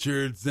Little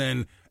Richards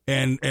and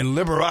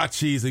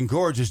Liberace's and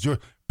Gorgeous George,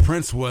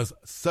 Prince was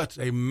such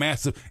a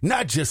massive,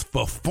 not just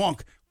for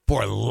funk,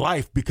 for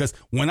life. Because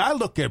when I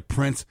look at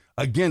Prince,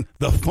 again,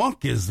 the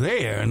funk is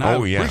there, and I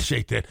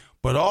appreciate that.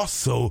 But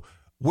also,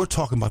 we're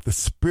talking about the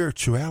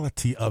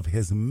spirituality of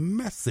his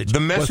message. The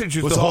message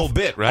is the whole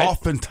bit, right?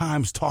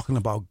 Oftentimes talking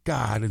about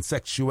God and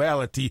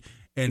sexuality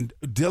and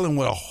dealing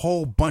with a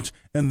whole bunch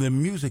and the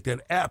music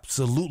that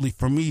absolutely,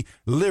 for me,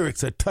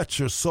 lyrics that touch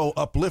your soul,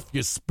 uplift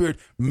your spirit,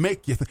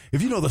 make you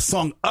if you know the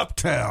song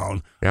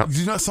Uptown. Yep. Do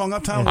you know the song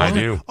Uptown? I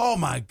do. Oh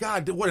my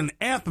God, what an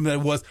anthem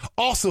that was.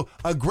 Also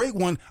a great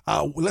one,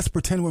 Let's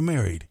Pretend We're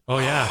Married. Oh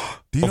yeah.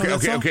 Do you know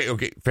that song?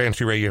 Okay.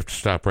 Fancy Ray, you have to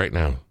stop right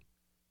now.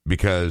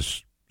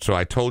 Because, so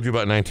I told you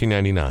about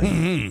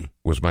 1999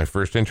 was my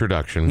first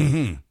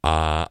introduction.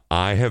 I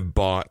have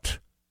bought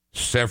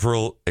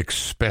several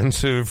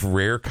expensive,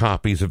 rare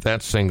copies of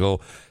that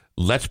single.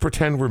 Let's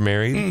Pretend We're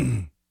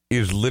Married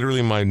is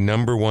literally my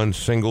number one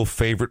single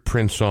favorite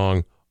Prince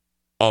song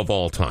of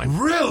all time.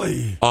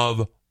 Really?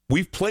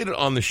 We've played it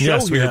on the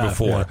show here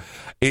before.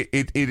 Yeah.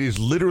 It is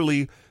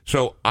literally,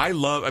 so I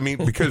love,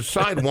 because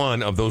side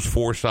one of those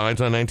 4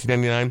 sides on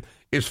 1999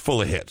 is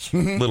full of hits.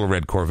 Little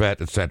Red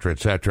Corvette, et cetera, et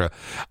cetera.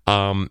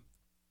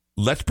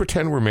 Let's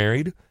Pretend We're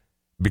Married,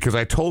 because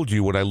I told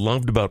you what I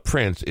loved about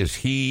Prince is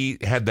he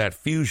had that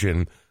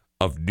fusion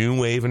of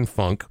new wave and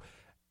funk.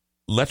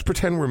 Let's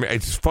Pretend We're Married.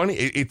 It's funny.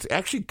 It's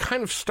actually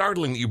kind of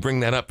startling that you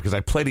bring that up, because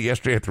I played it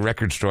yesterday at the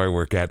record store I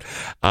work at.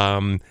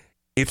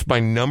 It's my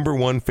number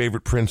one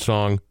favorite Prince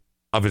song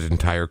of his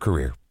entire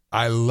career.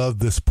 I love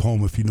this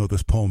poem. If you know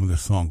this poem and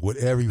this song,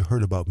 whatever you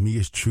heard about me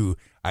is true.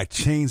 I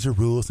change the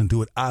rules and do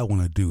what I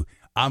want to do.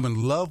 I'm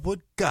in love with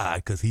God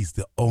because he's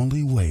the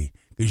only way.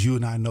 Because you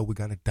and I know we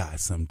got to die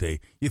someday.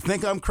 You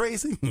think I'm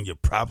crazy? You're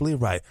probably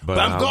right. But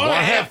I'm going to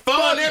have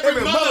fun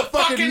every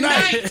motherfucking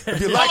night. If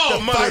you like the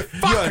fight,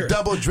 you're a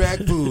double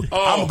drag food.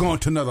 I'm going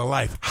to another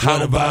life.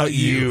 How about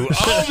you?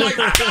 Oh,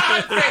 my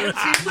God,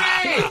 Fancy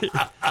Ray.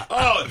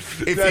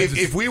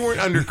 If we weren't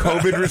under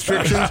COVID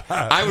restrictions,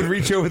 I would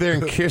reach over there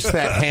and kiss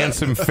that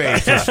handsome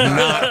face. It's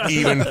not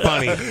even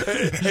funny.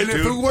 And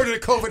if we weren't under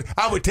COVID,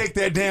 I would take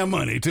that damn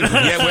money, too.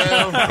 Yeah,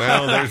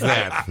 well, there's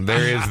that.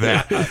 There is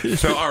that.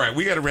 So, all right,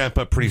 we got to wrap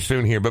up pretty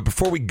soon here, but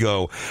before we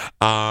go,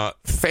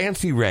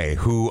 Fancy Ray,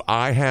 who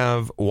I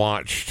have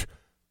watched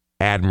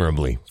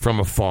admirably from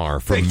afar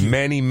for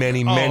many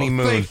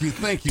moons.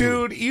 Thank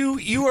you. Dude,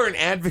 you are an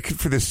advocate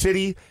for the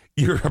city.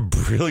 You're a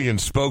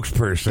brilliant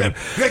spokesperson.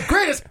 The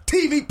greatest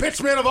TV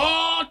pitchman of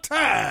all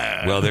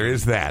time. Well, there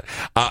is that.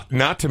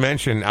 Not to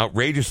mention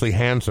outrageously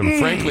handsome,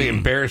 frankly,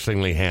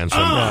 embarrassingly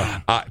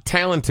handsome,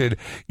 talented.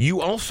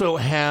 You also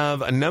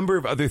have a number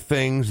of other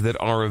things that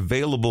are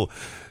available.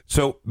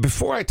 So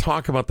before I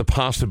talk about the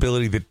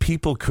possibility that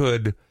people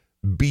could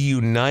be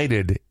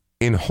united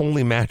in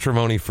holy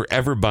matrimony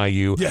forever by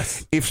you,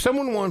 yes. If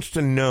someone wants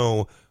to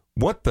know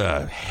what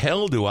the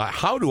hell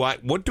how do I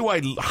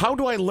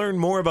learn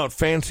more about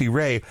Fancy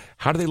Ray?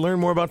 How do they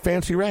learn more about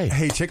Fancy Ray?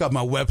 Hey, check out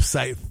my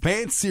website,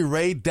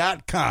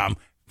 fancyray.com.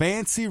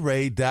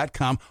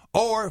 fancyray.com,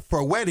 or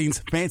for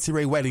weddings,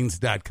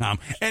 fancyrayweddings.com.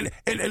 And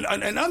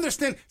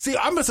understand, see,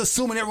 I'm just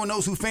assuming everyone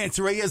knows who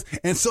Fancy Ray is,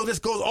 and so this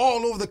goes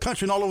all over the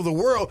country and all over the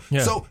world.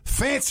 Yeah. So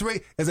Fancy Ray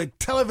is a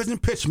television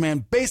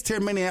pitchman based here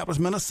in Minneapolis,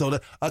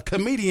 Minnesota, a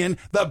comedian,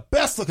 the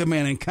best looking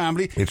man in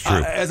comedy. It's true.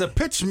 As a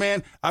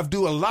pitchman, I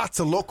do lots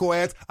of local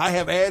ads. I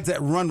have ads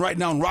that run right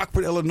now in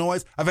Rockford,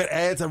 Illinois. I've had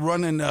ads that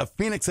run in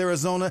Phoenix,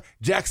 Arizona,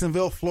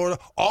 Jacksonville, Florida,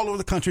 all over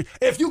the country.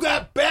 If you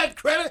got bad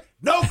credit,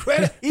 no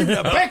credit, even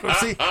a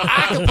bankruptcy,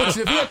 I can put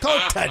you in vehicle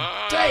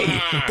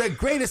today. The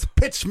greatest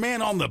pitch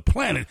man on the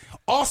planet.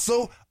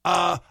 Also,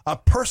 a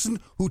person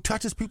who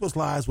touches people's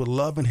lives with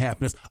love and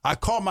happiness. I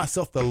call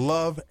myself the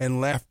love and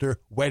laughter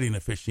wedding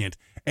officiant.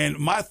 And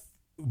my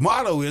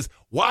motto is,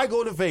 why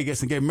go to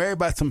Vegas and get married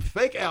by some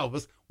fake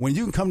Elvis when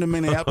you can come to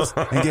Minneapolis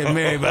and get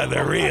married by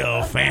the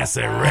real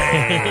Fancy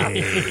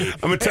Ray?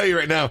 I'm going to tell you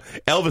right now,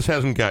 Elvis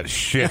hasn't got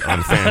shit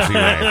on Fancy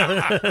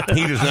Ray.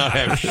 He does not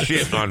have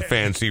shit on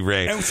Fancy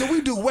Ray. And so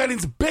we do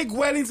weddings, big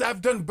weddings.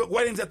 I've done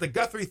weddings at the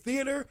Guthrie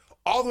Theater,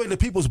 all the way to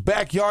people's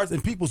backyards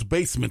and people's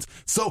basements.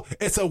 So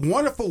it's a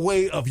wonderful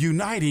way of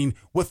uniting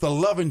with the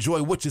love and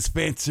joy, which is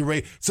Fancy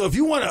Ray. So if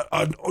you want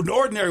an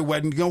ordinary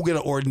wedding, go get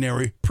an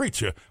ordinary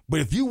preacher. But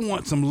if you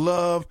want some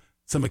love,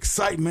 some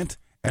excitement,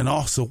 and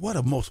also, what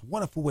a most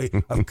wonderful way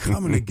of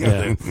coming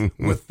together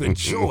with the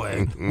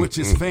joy, which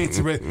is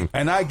Fancy Ray.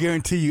 And I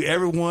guarantee you,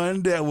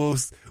 everyone that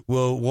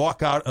will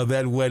walk out of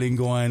that wedding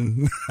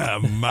going,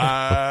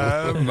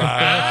 my.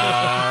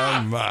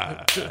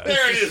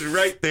 There it is,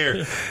 right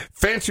there.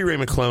 Fancy Ray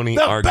McCloney,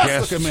 our guest. The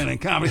best-looking man in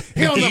comedy.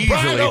 Here on the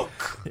Brian Oak.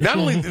 Not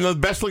only the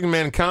best-looking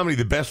man in comedy,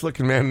 the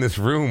best-looking man in this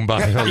room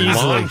by a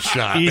long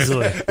shot.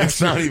 Easily.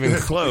 It's not even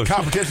close.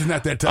 Competition's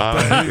not that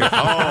tough.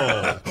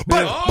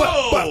 But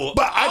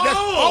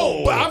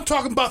I'm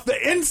talking about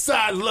the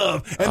inside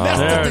love, and that's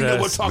the thing that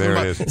we're talking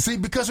about. See,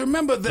 because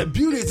remember, the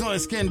beauty is only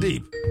skin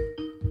deep.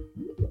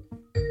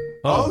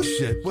 Oh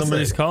shit!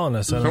 Somebody's calling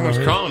us. Someone's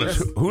calling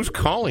us. Who's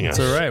calling us?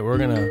 It's all right. We're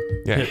gonna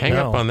hang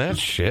up on that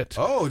shit.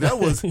 Oh, that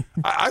was.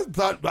 I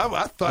thought.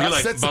 You're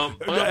like,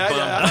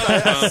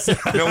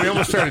 no, we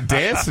almost started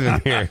dancing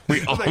in here.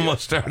 We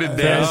almost started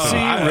dancing.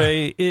 Fancy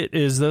Ray, it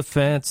is the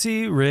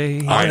Fancy Ray.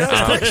 All right, that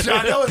was quick,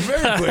 Sean. That was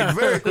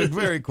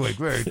very quick.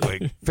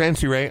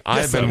 Fancy Ray,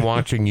 I've been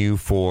watching you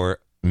for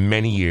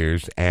many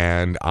years,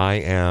 and I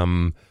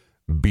am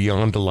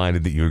beyond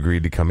delighted that you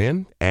agreed to come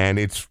in. And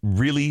it's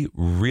really,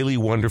 really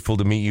wonderful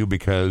to meet you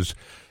because,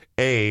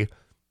 A,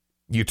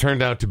 you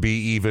turned out to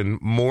be even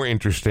more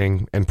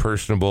interesting and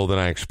personable than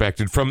I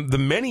expected from the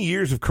many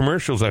years of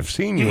commercials I've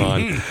seen you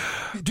on.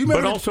 Do you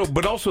remember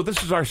but also,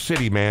 this is our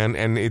city, man,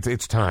 and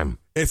it's time.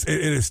 It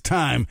is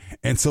time.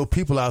 And so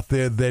people out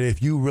there, that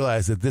if you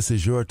realize that this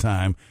is your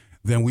time,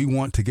 then we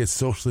want to get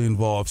socially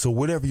involved. So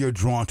whatever you're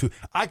drawn to,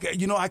 I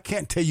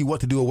can't tell you what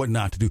to do or what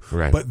not to do.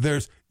 Right. But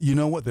there's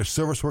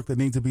service work that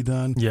needs to be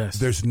done. Yes.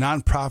 There's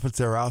nonprofits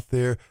that are out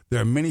there. There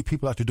are many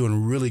people out there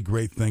doing really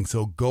great things.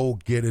 So go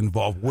get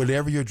involved.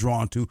 Whatever you're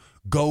drawn to,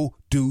 go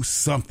do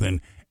something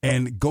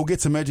and go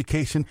get some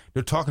education.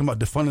 They're talking about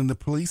defunding the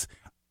police.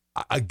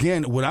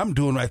 Again, what I'm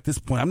doing at this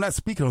point, I'm not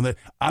speaking on that.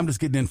 I'm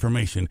just getting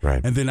information, right.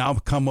 And then I'll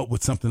come up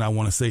with something I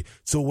want to say.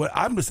 So what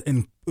I'm just,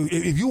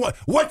 if you want,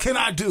 what can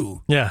I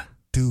do? Yeah,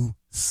 do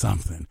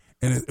something,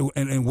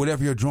 and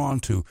whatever you're drawn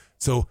to.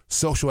 So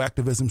social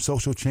activism,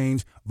 social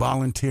change,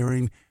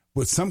 volunteering,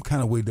 with some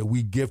kind of way that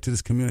we give to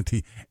this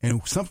community,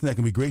 and something that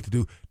can be great to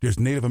do. There's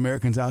Native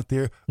Americans out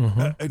there,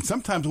 and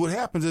sometimes what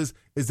happens is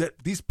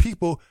that these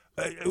people.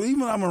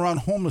 Even when I'm around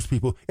homeless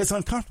people, it's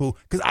uncomfortable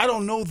because I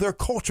don't know their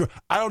culture.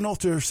 I don't know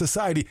their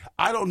society.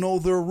 I don't know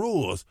their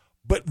rules.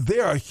 But they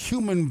are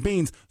human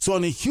beings. So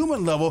on a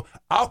human level,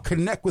 I'll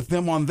connect with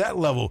them on that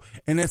level.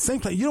 And at the same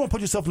time, you don't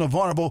put yourself in a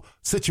vulnerable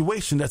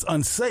situation that's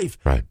unsafe.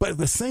 Right. But at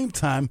the same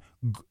time,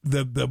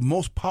 the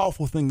most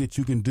powerful thing that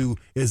you can do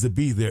is to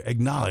be there,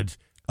 acknowledge,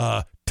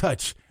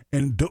 touch,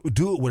 and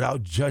do it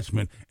without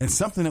judgment. And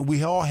something that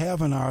we all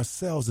have in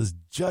ourselves is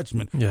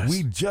judgment. Yes.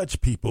 We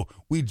judge people.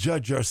 We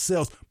judge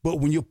ourselves. But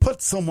when you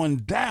put someone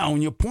down,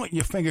 when you point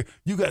your finger,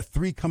 you got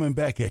 3 coming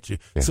back at you.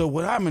 Yeah. So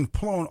what I'm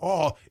imploring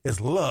all is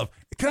love.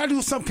 Can I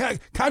do something?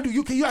 Can I do?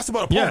 You asked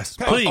about a poem. Yes,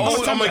 please.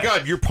 Oh my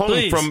God, your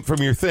poem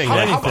from your thing. How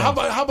Anything.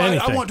 about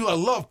I want to do a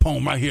love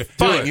poem right here.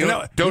 Fine,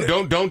 Do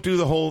it. don't do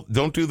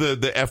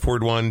the F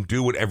word one.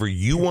 Do whatever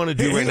you want to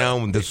do right now,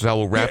 and this is how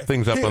we'll wrap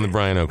things up on the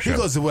Brian Oak Show. Here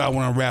goes the way I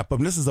want to wrap up.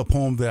 And this is a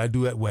poem that I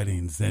do at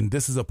weddings, and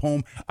this is a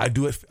poem I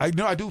do at. I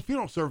do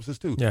funeral services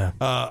too. Yeah.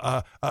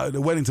 The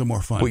weddings are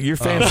more fun. Well, you're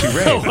fancy,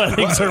 Ray.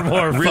 Weddings are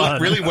more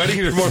fun. Really,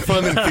 weddings are more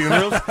fun than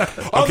funerals.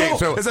 Okay,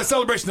 so it's a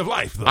celebration of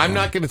life. Though. I'm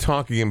not going to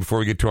talk again before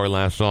we get to our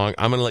last song.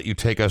 I'm going to let you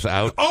take us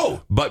out.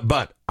 Oh!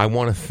 But I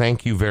want to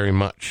thank you very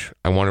much.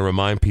 I want to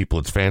remind people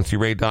it's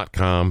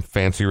fancyray.com,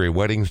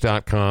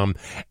 fancyrayweddings.com,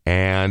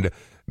 and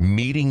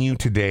meeting you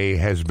today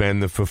has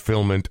been the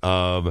fulfillment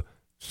of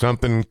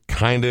something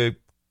kind of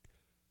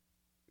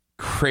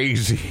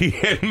crazy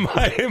in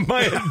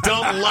my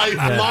adult life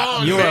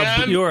long.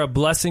 You are a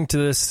blessing to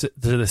the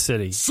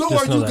city. So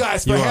Just are know you that.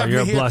 guys for having me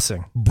You're here. a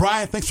blessing.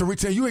 Brian, thanks for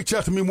reaching out. You reached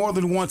out to me more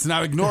than once, and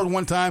I ignored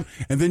one time,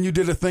 and then you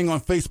did a thing on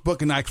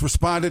Facebook, and I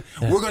responded.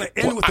 Yeah. We're going to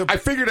end with I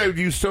figured I would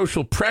use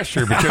social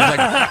pressure because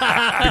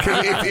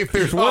if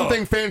there's one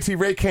thing Fancy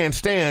Ray can't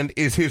stand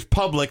is his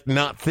public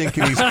not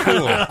thinking he's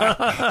cool.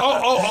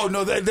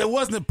 No, there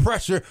wasn't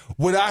pressure.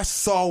 What I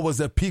saw was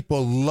that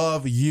people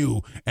love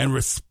you and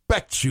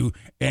respect you,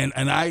 and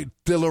I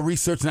did a little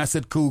research, and I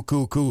said, cool.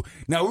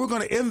 Now, we're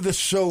going to end the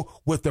show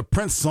with the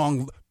Prince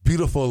song,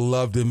 Beautiful,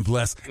 Loved, and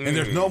Blessed, and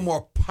there's no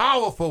more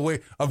powerful way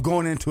of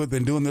going into it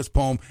than doing this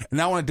poem,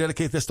 and I want to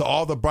dedicate this to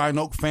all the Brian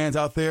Oak fans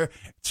out there,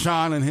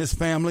 Sean and his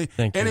family,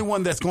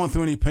 anyone that's going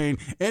through any pain,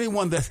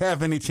 anyone that's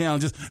have any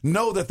challenges,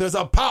 know that there's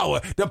a power.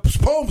 The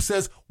poem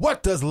says,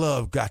 what does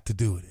love got to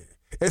do with it?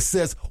 It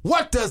says,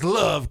 what does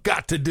love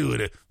got to do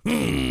with it?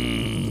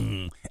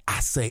 I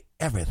say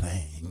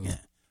everything.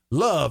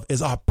 Love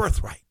is our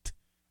birthright,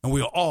 and we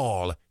are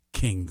all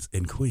kings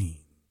and queens.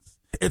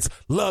 It's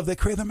love that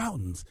creates the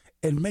mountains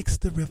and makes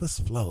the rivers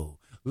flow.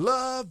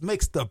 Love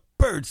makes the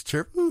birds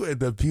chirp and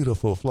the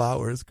beautiful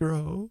flowers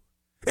grow.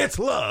 It's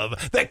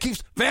love that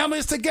keeps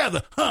families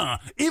together,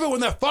 even when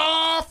they're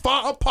far,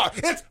 far apart.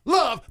 It's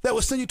love that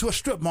will send you to a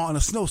strip mall in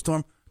a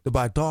snowstorm to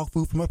buy dog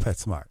food from a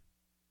PetSmart.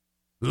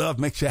 Love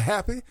makes you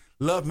happy.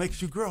 Love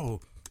makes you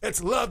grow.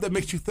 It's love that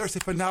makes you thirsty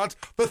for knowledge,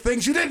 for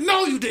things you didn't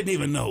know you didn't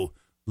even know.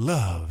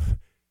 Love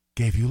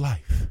gave you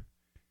life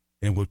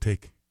and will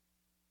take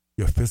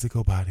your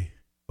physical body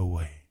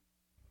away.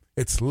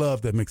 It's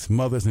love that makes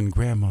mothers and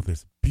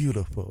grandmothers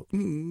beautiful,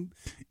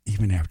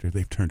 even after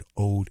they've turned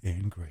old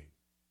and gray.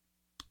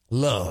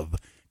 Love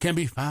can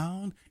be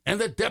found in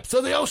the depths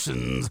of the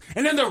oceans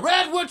and in the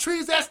redwood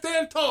trees that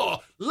stand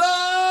tall.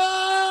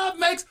 Love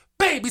makes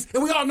babies,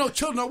 and we all know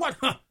children are what?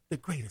 The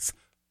greatest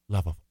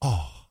love of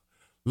all.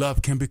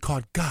 Love can be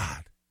called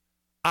God,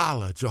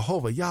 Allah,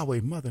 Jehovah, Yahweh,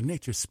 Mother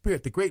Nature,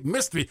 Spirit, the great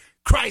mystery,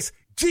 Christ,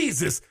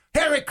 Jesus,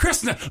 Hare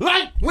Krishna,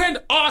 light, wind,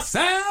 or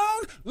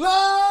sound.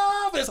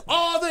 Love is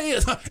all there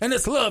is, and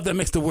it's love that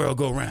makes the world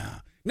go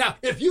round. Now,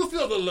 if you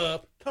feel the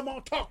love, come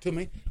on, talk to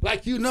me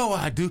like you know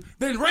I do.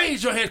 Then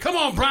raise your hand. Come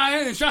on,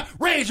 Brian and Sean,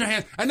 raise your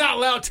hand and out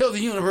loud tell the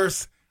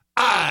universe,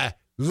 I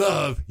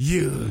love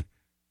you.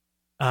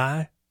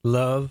 I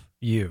love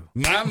you.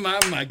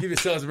 My. Give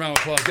yourselves a round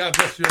of applause. God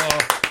bless you all.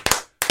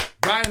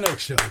 Brian Oak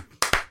Show.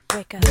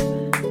 Wake up.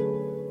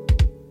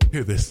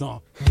 Hear this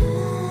song.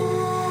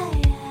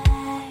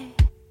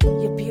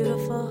 You're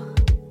beautiful.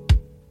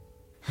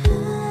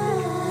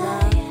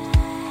 Loved.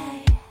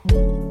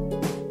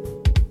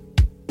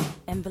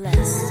 And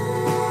blessed.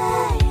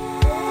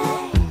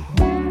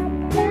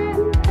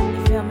 You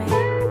feel me?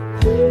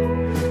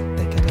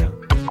 Think I do.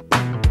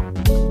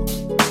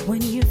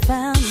 When you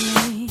found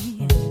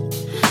me,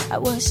 I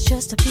was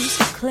just a piece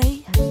of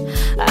clay.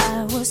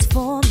 I was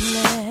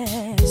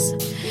formless.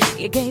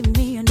 You gave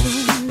me a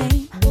new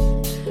name.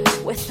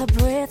 With the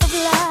breath of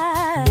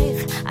life,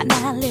 I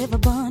now live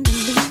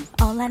abundantly.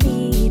 All I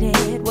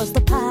needed was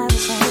the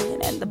potter's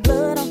hand and the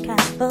blood on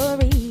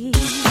Calvary.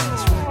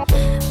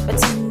 But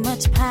too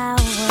much power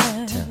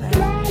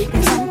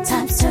can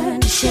sometimes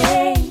turn to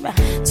shame.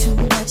 Too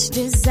much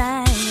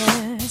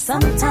desire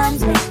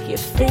sometimes make you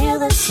feel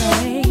the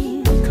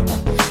same.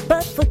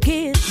 But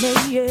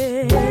forgiveness,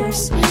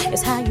 yes,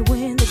 is how you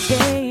win the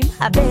game.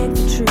 I beg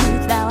the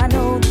truth, now I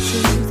know the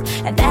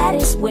truth. And that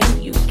is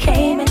when you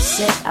came and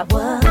said I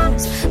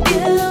was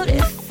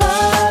beautiful,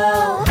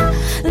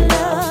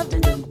 loved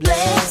and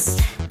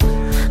blessed.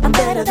 I'm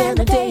better than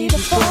the day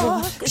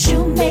before, 'cause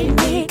you made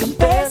me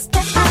confess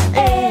that I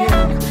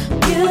am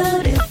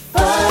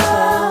beautiful,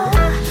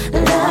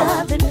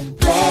 loved and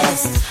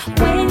blessed.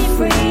 When you're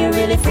free, you're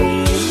really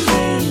free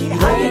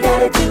indeed. All you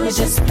gotta do is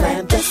just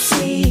plant the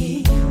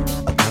seed.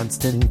 A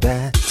constant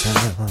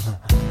battle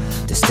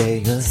to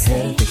stay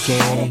ahead of the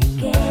game.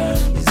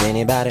 Is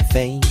anybody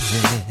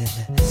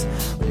famous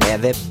when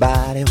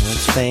everybody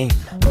wants fame?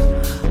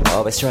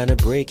 Always trying to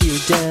break you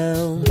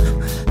down,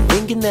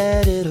 thinking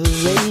that it'll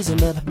raise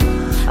them up.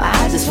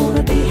 I just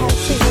wanna be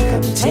happy.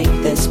 Come take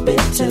this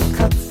bitter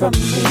cup from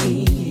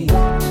me.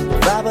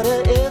 If I were to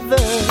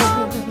ever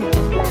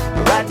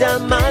write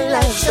down my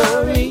life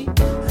story,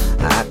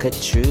 I could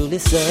truly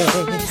say,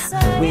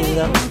 with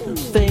all the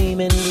fame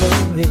and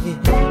glory,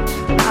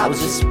 I was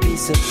just a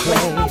piece of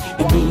clay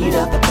in need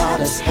of the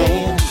potter's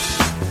hand.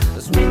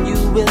 'Cause when you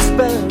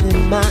whispered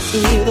in my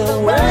ear the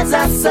words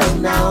I so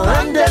now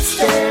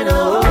understand.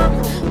 Oh,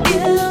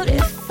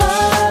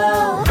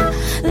 beautiful,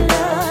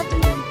 loved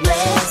and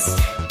blessed.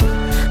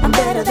 I'm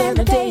better than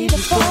the day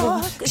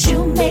before, 'cause you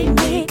made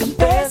me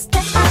confess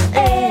that I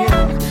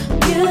am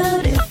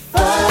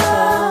beautiful,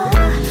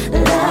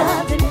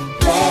 loved and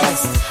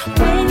blessed.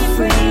 When you're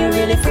free, you're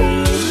really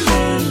free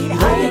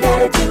indeed. All you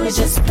gotta do is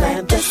just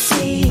plant the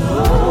seed.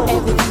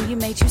 Everything you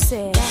made, you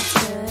said that's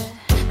good.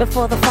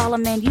 Before the fall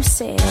of man, you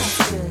said that's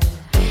good.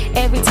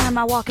 Every time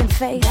I walk in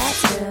faith,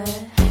 that's good.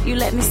 You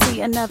let me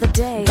see another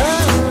day.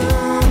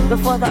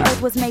 Before the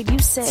earth was made, you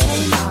said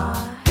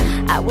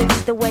I will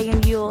lead the way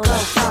and you'll go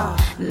far.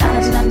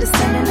 Knowledge and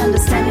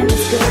understanding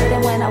is good.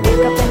 And when I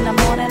wake up in the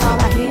morning, all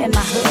I hear in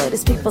my hood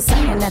is people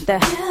saying that they're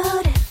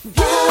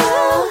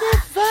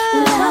beautiful,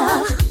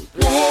 loved,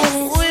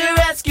 blessed. will you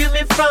rescue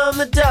me from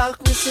the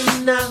darkness?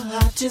 And now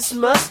I just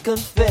must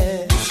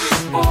confess,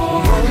 beautiful,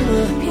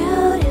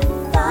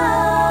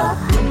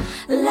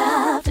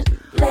 loved, and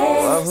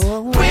blessed.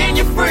 when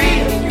you're